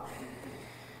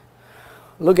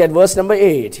 Look at verse number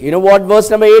 8. You know what verse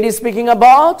number 8 is speaking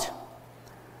about?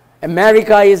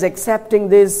 America is accepting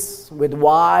this with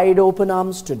wide open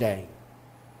arms today.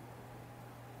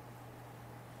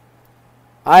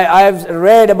 I've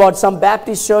read about some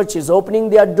Baptist churches opening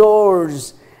their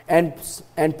doors and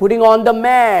putting on the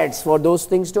mats for those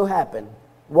things to happen.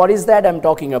 What is that I'm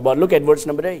talking about? Look at verse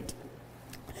number 8.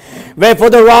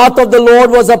 Wherefore the wrath of the Lord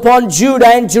was upon Judah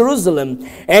and Jerusalem,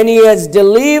 and he has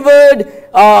delivered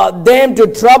them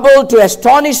to trouble, to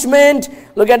astonishment,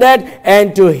 look at that,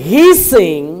 and to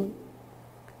hissing,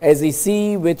 as ye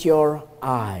see with your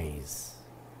eyes.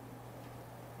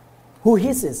 Who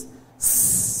hisses?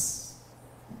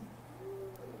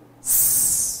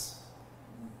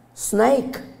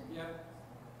 Snake. Yep.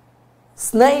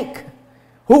 Snake.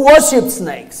 Who worships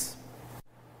snakes?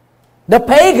 The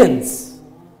pagans.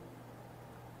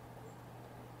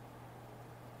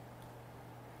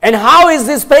 And how is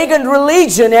this pagan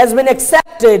religion has been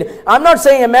accepted? I'm not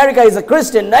saying America is a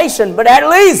Christian nation, but at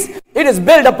least it is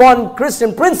built upon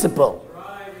Christian principle,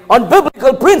 on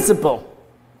biblical principle.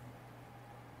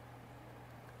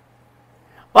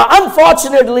 But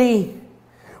unfortunately,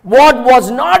 what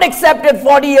was not accepted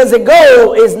 40 years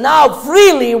ago is now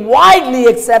freely, widely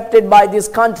accepted by this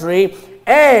country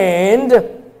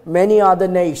and many other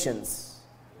nations.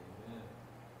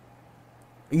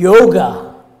 Yoga.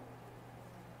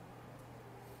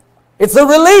 It's a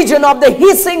religion of the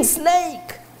hissing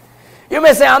snake. You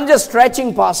may say, I'm just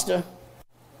stretching, Pastor.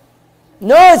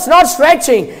 No, it's not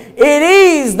stretching. It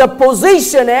is the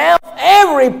position of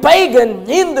every pagan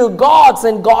Hindu gods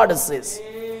and goddesses.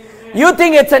 You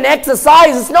think it's an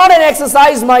exercise. It's not an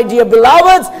exercise, my dear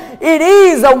beloveds. It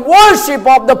is a worship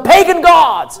of the pagan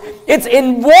gods. It's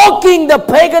invoking the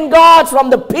pagan gods from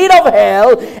the pit of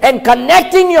hell and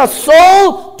connecting your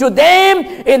soul to them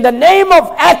in the name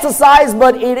of exercise,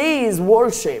 but it is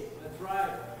worship. That's right.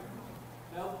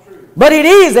 That's true. But it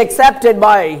is accepted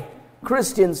by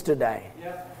Christians today.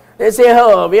 They say,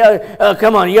 oh,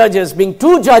 come on, you're just being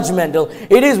too judgmental.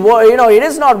 It is, it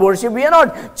is not worship. We are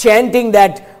not chanting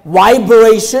that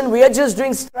vibration. We are just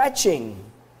doing stretching.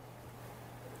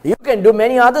 You can do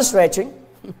many other stretching.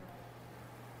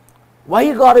 Why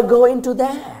you got to go into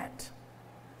that?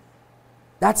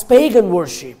 That's pagan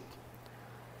worship.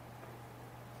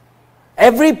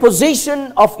 Every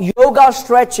position of yoga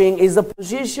stretching is a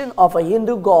position of a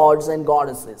Hindu gods and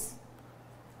goddesses.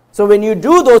 So when you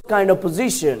do those kind of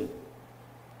position,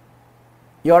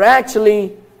 you're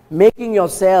actually making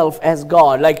yourself as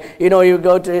God. Like, you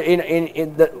go to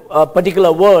in the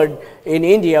particular word in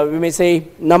India, we may say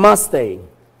namaste.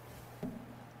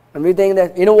 And we think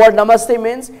that, you know what namaste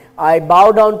means? I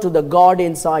bow down to the God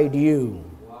inside you.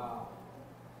 Wow.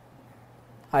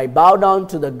 I bow down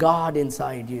to the God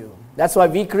inside you. That's why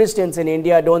we Christians in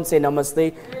India don't say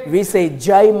namaste. We say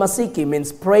Jai Masiki,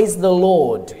 means praise the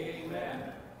Lord.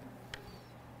 Amen.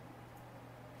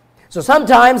 So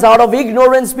sometimes out of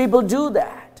ignorance people do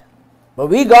that. But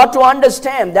we got to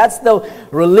understand that's the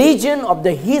religion of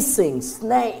the hissing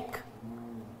snake.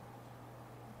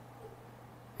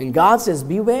 And God says,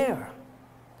 beware.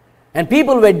 And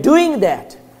people were doing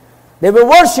that. They were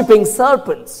worshipping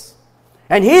serpents.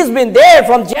 And He's been there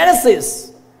from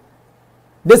Genesis,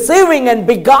 deceiving and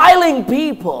beguiling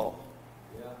people.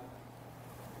 Yeah.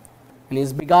 And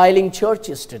He's beguiling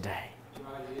churches today.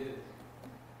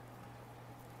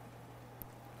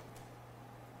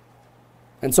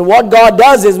 And so what God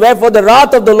does is, wherefore the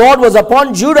wrath of the Lord was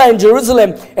upon Judah and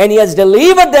Jerusalem, and He has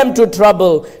delivered them to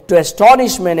trouble, to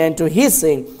astonishment, and to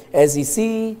hissing, as He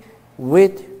see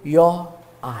with your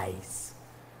eyes.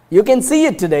 You can see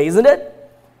it today, isn't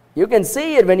it? You can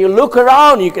see it when you look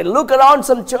around. You can look around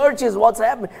some churches, what's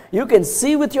happening. You can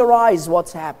see with your eyes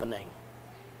what's happening.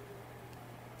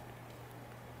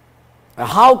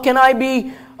 How can I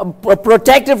be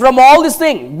protected from all these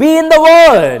things? Be in the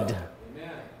Word.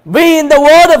 Be in the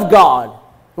Word of God.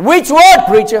 Which word,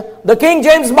 preacher? The King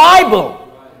James Bible.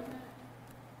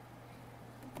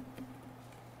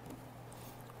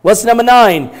 Verse number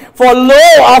 9. For lo,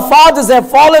 our fathers have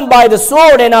fallen by the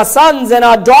sword, and our sons and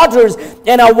our daughters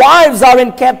and our wives are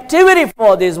in captivity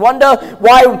for this. Wonder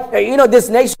why, this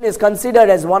nation is considered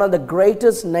as one of the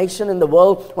greatest nation in the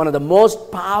world, one of the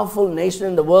most powerful nation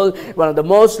in the world, one of the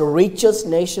most richest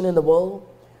nation in the world.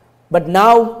 But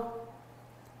now,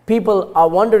 people are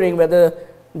wondering whether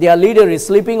their leader is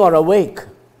sleeping or awake.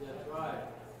 That's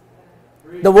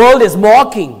right. The world is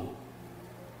mocking.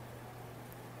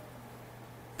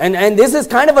 And this is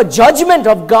kind of a judgment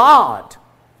of God.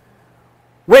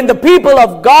 When the people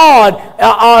of God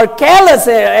are careless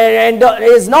and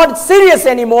is not serious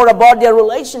anymore about their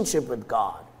relationship with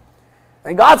God.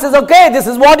 And God says, okay, this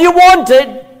is what you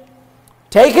wanted.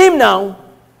 Take him now.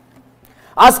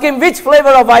 Ask him which flavor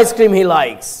of ice cream he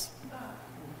likes.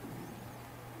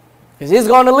 Because He's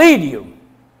going to lead you.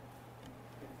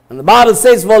 And the Bible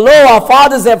says, for lo, our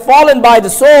fathers have fallen by the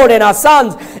sword, and our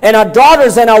sons and our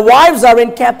daughters and our wives are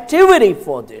in captivity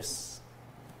for this.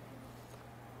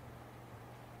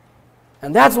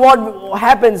 And that's what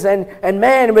happens. And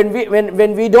man,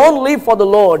 when we don't live for the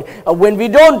Lord, when we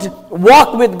don't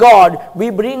walk with God,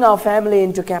 we bring our family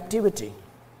into captivity.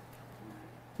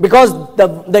 Because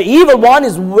the evil one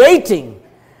is waiting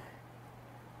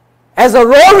as a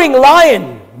roaring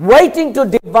lion, waiting to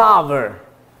devour.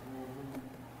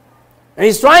 And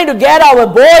he's trying to get our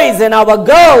boys and our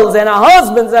girls and our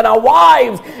husbands and our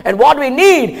wives. And what we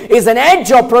need is an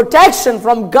edge of protection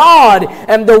from God.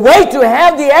 And the way to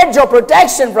have the edge of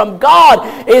protection from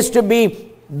God is to be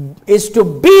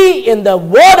in the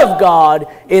Word of God,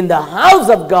 in the house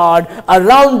of God,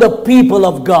 around the people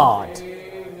of God.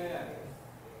 Amen.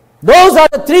 Those are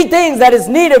the three things that is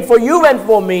needed for you and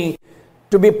for me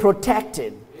to be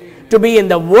protected. To be in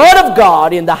the Word of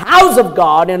God, in the house of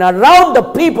God, and around the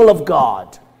people of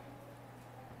God.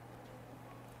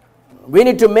 We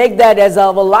need to make that as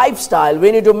our lifestyle.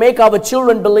 We need to make our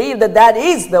children believe that that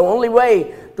is the only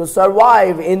way to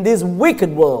survive in this wicked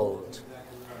world.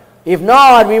 If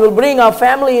not, we will bring our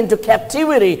family into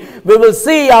captivity. We will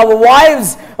see our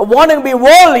wives wanting to be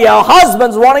worldly, our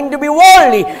husbands wanting to be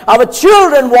worldly, our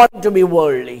children wanting to be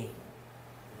worldly.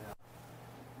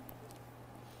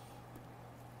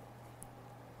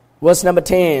 Verse number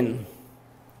 10.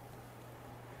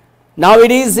 Now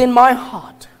it is in my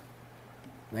heart.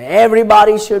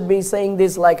 Everybody should be saying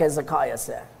this like Hezekiah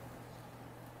said.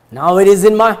 Now it is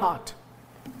in my heart.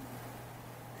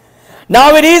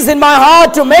 Now it is in my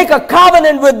heart to make a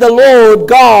covenant with the Lord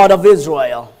God of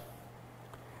Israel,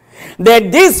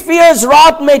 that this fierce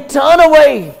wrath may turn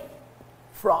away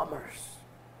from us.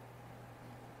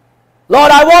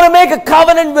 Lord, I want to make a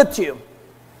covenant with you.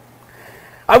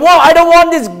 I don't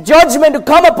want this judgment to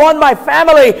come upon my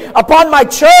family, upon my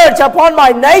church, upon my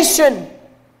nation.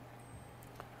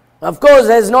 Of course,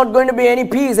 there's not going to be any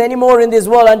peace anymore in this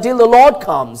world until the Lord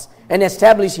comes and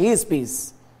establishes His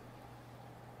peace.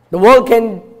 The world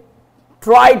can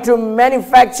try to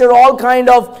manufacture all kind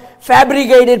of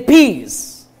fabricated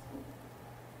peace.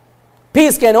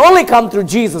 Peace can only come through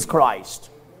Jesus Christ.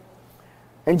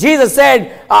 And Jesus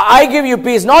said, I give you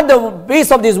peace, not the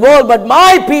peace of this world, but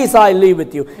my peace I leave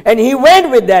with you. And He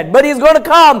went with that. But He's going to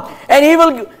come and He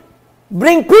will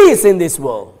bring peace in this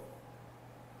world.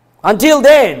 Until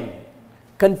then,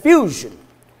 confusion,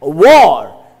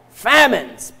 war,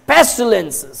 famines,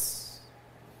 pestilences.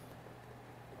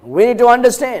 We need to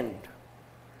understand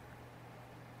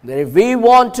that if we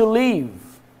want to live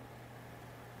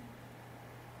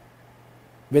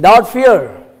without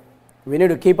fear, we need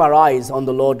to keep our eyes on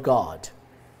the Lord God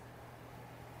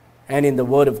and in the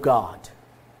Word of God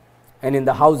and in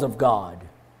the house of God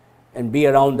and be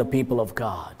around the people of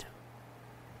God.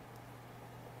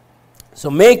 So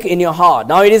make in your heart.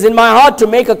 Now it is in my heart to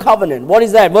make a covenant. What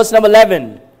is that? Verse number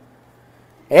 11.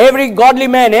 Every godly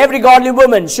man, every godly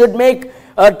woman should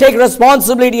take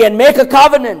responsibility and make a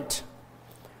covenant.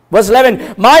 Verse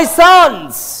 11. My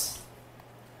sons,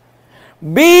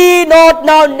 be not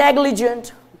now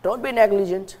negligent. Don't be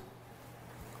negligent.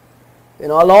 A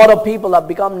lot of people have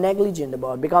become negligent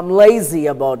become lazy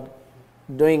about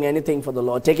doing anything for the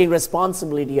Lord, taking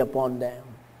responsibility upon them.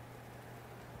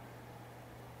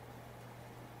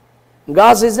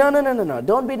 God says, no.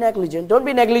 Don't be negligent. Don't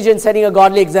be negligent setting a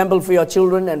godly example for your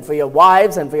children and for your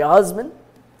wives and for your husband.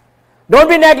 Don't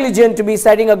be negligent to be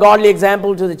setting a godly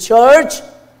example to the church.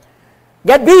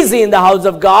 Get busy in the house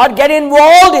of God. Get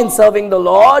involved in serving the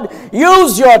Lord.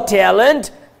 Use your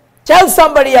talent. Tell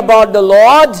somebody about the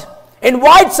Lord.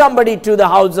 Invite somebody to the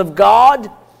house of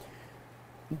God.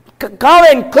 Come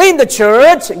and clean the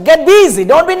church. Get busy.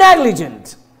 Don't be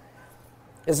negligent.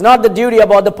 It's not the duty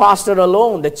about the pastor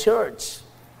alone, the church.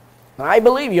 I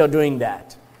believe you're doing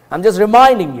that. I'm just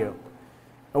reminding you.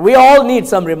 We all need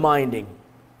some reminding.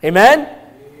 Amen?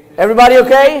 Everybody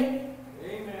okay?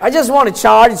 Amen. I just want to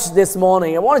charge this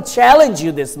morning. I want to challenge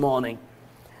you this morning.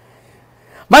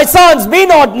 My sons, be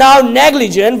not now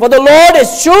negligent, for the Lord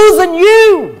has chosen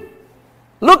you.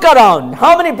 Look around.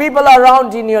 How many people are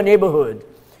around in your neighborhood?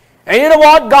 And you know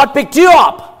what? God picked you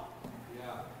up.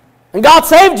 And God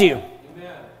saved you.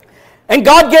 And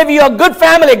God gave you a good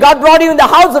family. God brought you in the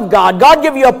house of God. God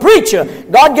gave you a preacher.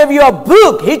 God gave you a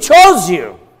book. He chose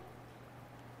you.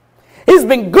 He's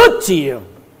been good to you.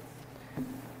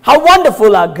 How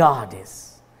wonderful our God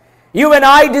is. You and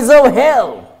I deserve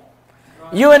hell.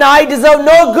 You and I deserve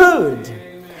no good.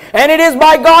 And it is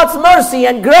by God's mercy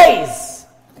and grace.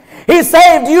 He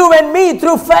saved you and me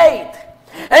through faith.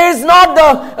 And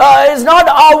it's not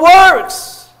our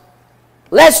works.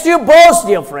 Lest you boast,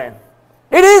 dear friend.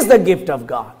 It is the gift of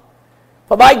God.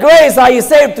 For by grace are you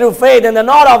saved through faith, and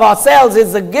not of ourselves.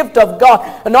 Is the gift of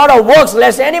God, and not of works,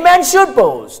 lest any man should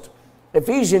boast.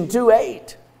 Ephesians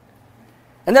 2:8.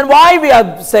 And then why we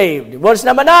are saved? Verse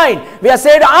number 9. We are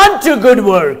saved unto good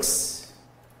works.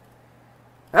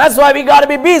 That's why we got to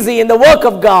be busy in the work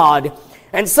of God,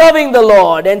 and serving the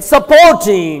Lord, and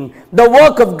supporting the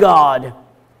work of God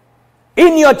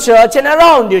in your church and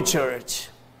around your church.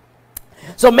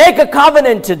 So make a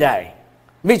covenant today,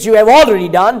 which you have already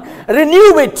done.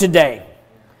 Renew it today.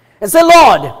 And say,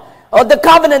 Lord, the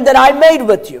covenant that I made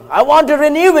with you, I want to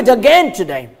renew it again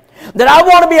today. That I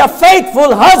want to be a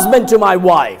faithful husband to my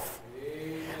wife.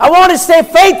 I want to stay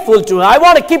faithful to her. I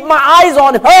want to keep my eyes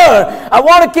on her. I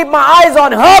want to keep my eyes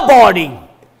on her body.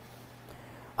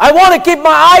 I want to keep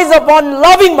my eyes upon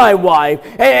loving my wife.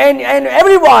 And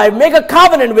every wife make a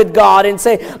covenant with God and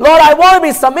say, Lord, I want to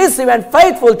be submissive and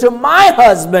faithful to my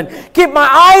husband. Keep my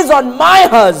eyes on my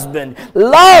husband.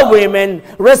 Love him and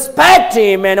respect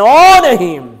him and honor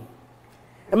him.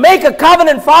 And make a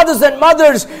covenant, fathers and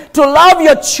mothers, to love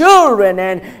your children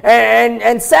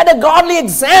and set a godly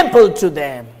example to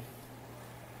them.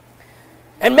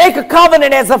 And make a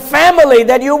covenant as a family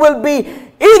that you will be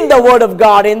in the Word of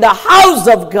God, in the house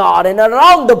of God, and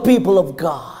around the people of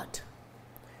God.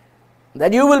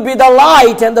 That you will be the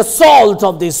light and the salt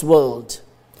of this world.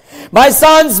 My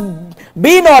sons,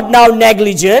 be not now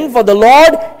negligent, for the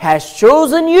Lord has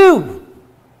chosen you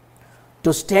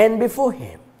to stand before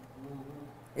Him.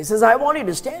 He says, I want you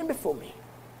to stand before me.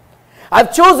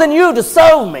 I've chosen you to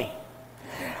serve me.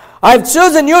 I've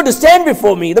chosen you to stand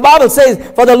before me. The Bible says,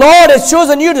 for the Lord has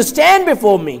chosen you to stand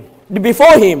before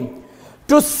Him,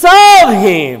 to serve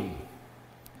Him.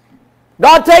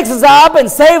 God takes us up and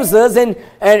saves us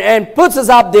and puts us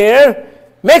up there,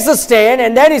 makes us stand,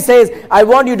 and then He says, I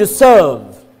want you to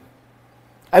serve.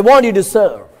 I want you to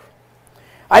serve.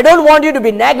 I don't want you to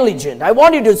be negligent. I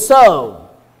want you to serve.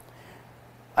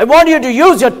 I want you to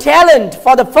use your talent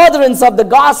for the furtherance of the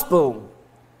gospel.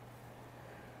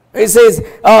 He says,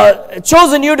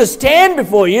 chosen you to stand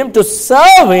before him, to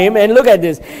serve him, and look at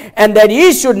this, and that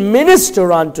ye should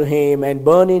minister unto him and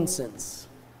burn incense.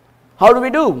 How do we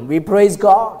do? We praise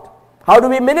God. How do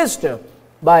we minister?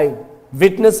 By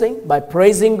witnessing, by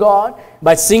praising God,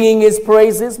 by singing his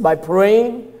praises, by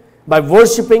praying, by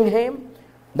worshiping him.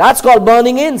 That's called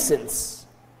burning incense.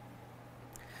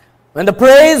 When the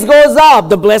praise goes up,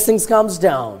 the blessings comes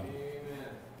down. Amen.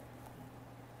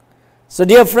 So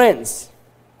dear friends,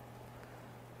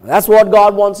 that's what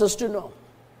God wants us to know.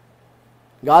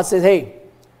 God says, hey,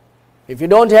 if you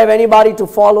don't have anybody to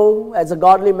follow as a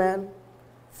godly man,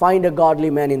 find a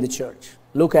godly man in the church.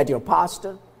 Look at your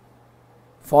pastor.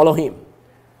 Follow him.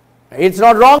 It's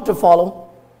not wrong to follow.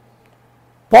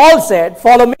 Paul said,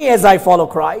 follow me as I follow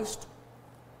Christ.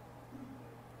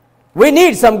 We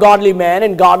need some godly men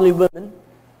and godly women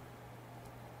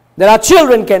that our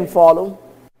children can follow.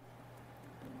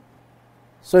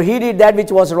 So he did that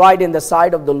which was right in the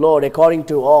sight of the Lord, according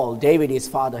to all David his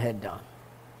father had done.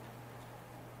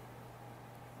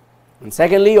 And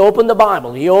secondly, he opened the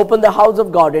Bible. He opened the house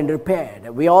of God and repaired.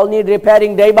 We all need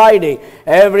repairing day by day.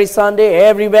 Every Sunday,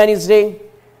 every Wednesday,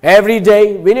 every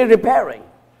day, we need repairing.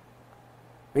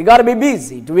 We got to be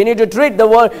busy. We need to treat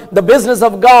the business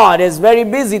of God as very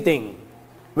busy thing.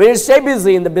 We need to stay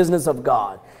busy in the business of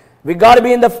God. We got to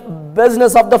be in the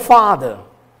business of the Father.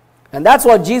 And that's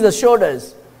what Jesus showed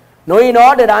us. Know ye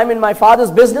not that I'm in my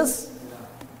Father's business?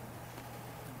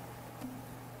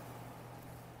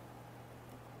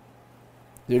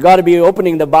 We've got to be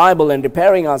opening the Bible and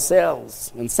repairing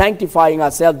ourselves and sanctifying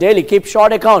ourselves daily. Keep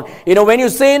short account. You know, when you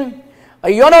sin,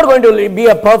 you're not going to be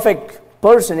a perfect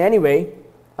person anyway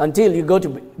until you go to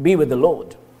be with the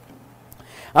Lord.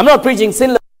 I'm not preaching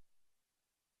sinless.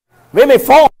 We may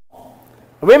fall.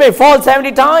 We may fall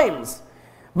 70 times.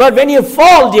 But when you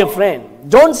fall, dear friend,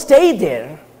 don't stay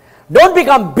there. Don't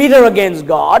become bitter against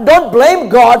God. Don't blame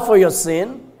God for your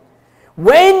sin.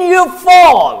 When you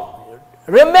fall,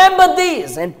 remember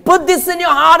this and put this in your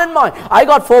heart and mind. I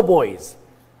got 4 boys.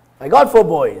 And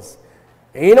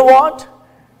you know what?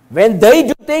 When they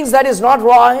do things that is not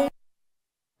right,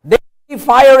 they see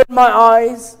fire in my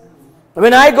eyes.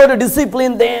 When I go to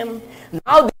discipline them,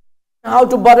 now they know how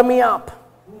to butter me up.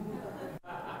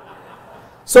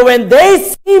 So when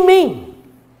they see me,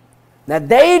 that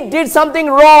they did something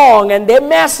wrong and they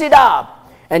messed it up,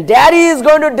 and daddy is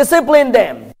going to discipline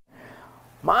them,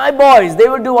 my boys, they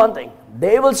will do one thing.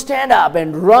 They will stand up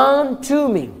and run to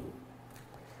me.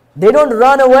 They don't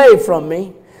run away from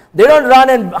me. They don't run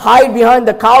and hide behind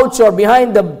the couch or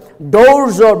behind the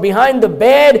doors or behind the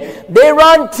bed. They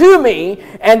run to me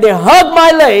and they hug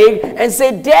my leg and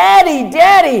say, Daddy,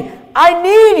 Daddy, I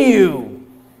need you.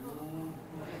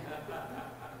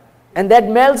 And that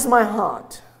melts my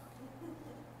heart.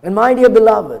 And my dear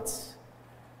beloveds,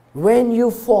 when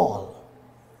you fall,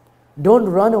 don't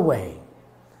run away.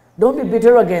 Don't be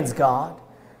bitter against God.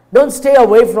 Don't stay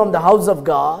away from the house of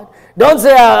God. Don't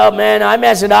say, oh man, I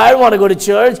messed it up. I don't want to go to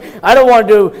church. I don't want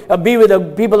to be with the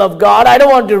people of God. I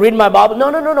don't want to read my Bible.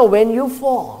 No. When you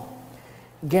fall,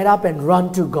 get up and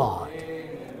run to God.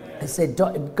 And say,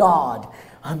 God,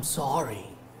 I'm sorry.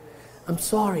 I'm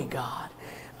sorry, God.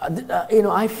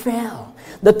 I fell.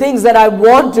 The things that I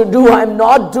want to do, I'm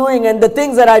not doing. And the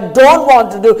things that I don't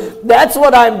want to do, that's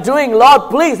what I'm doing. Lord,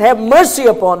 please have mercy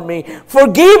upon me.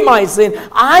 Forgive my sin.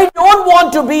 I don't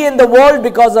want to be in the world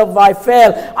because of I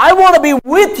fell. I want to be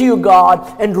with you,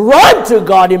 God, and run to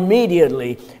God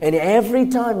immediately. And every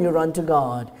time you run to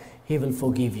God, He will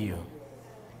forgive you.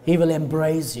 He will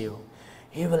embrace you.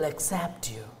 He will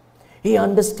accept you. He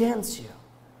understands you.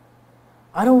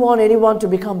 I don't want anyone to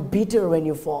become bitter when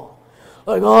you fall.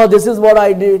 Like, oh, this is what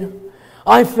I did.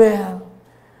 I fell.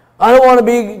 I don't want to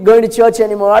be going to church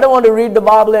anymore. I don't want to read the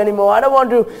Bible anymore. I don't want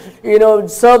to,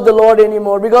 serve the Lord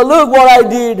anymore because look what I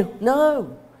did.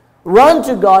 No. Run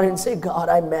to God and say, God,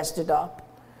 I messed it up.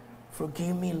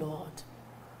 Forgive me, Lord.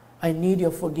 I need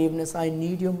your forgiveness. I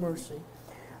need your mercy.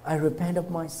 I repent of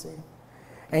my sin.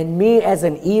 And me as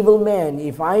an evil man,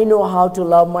 if I know how to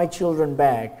love my children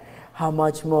back, how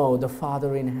much more the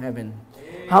Father in heaven.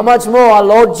 How much more our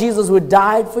Lord Jesus who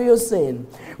died for your sin,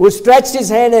 who stretched His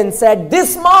hand and said,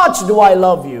 this much do I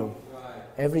love you.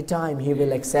 Every time He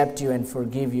will accept you and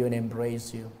forgive you and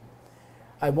embrace you.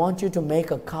 I want you to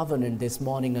make a covenant this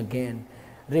morning again.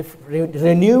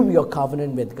 Renew your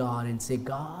covenant with God and say,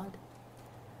 God,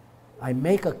 I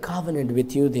make a covenant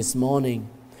with you this morning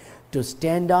to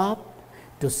stand up,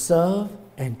 to serve,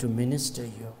 and to minister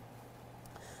you.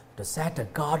 To set a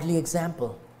godly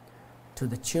example to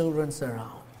the children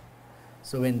around.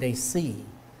 So when they see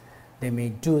they may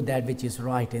do that which is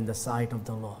right in the sight of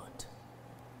the Lord.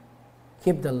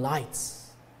 Keep the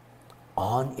lights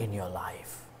on in your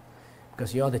life,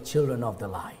 because you are the children of the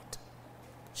light.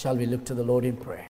 Shall we look to the Lord in prayer?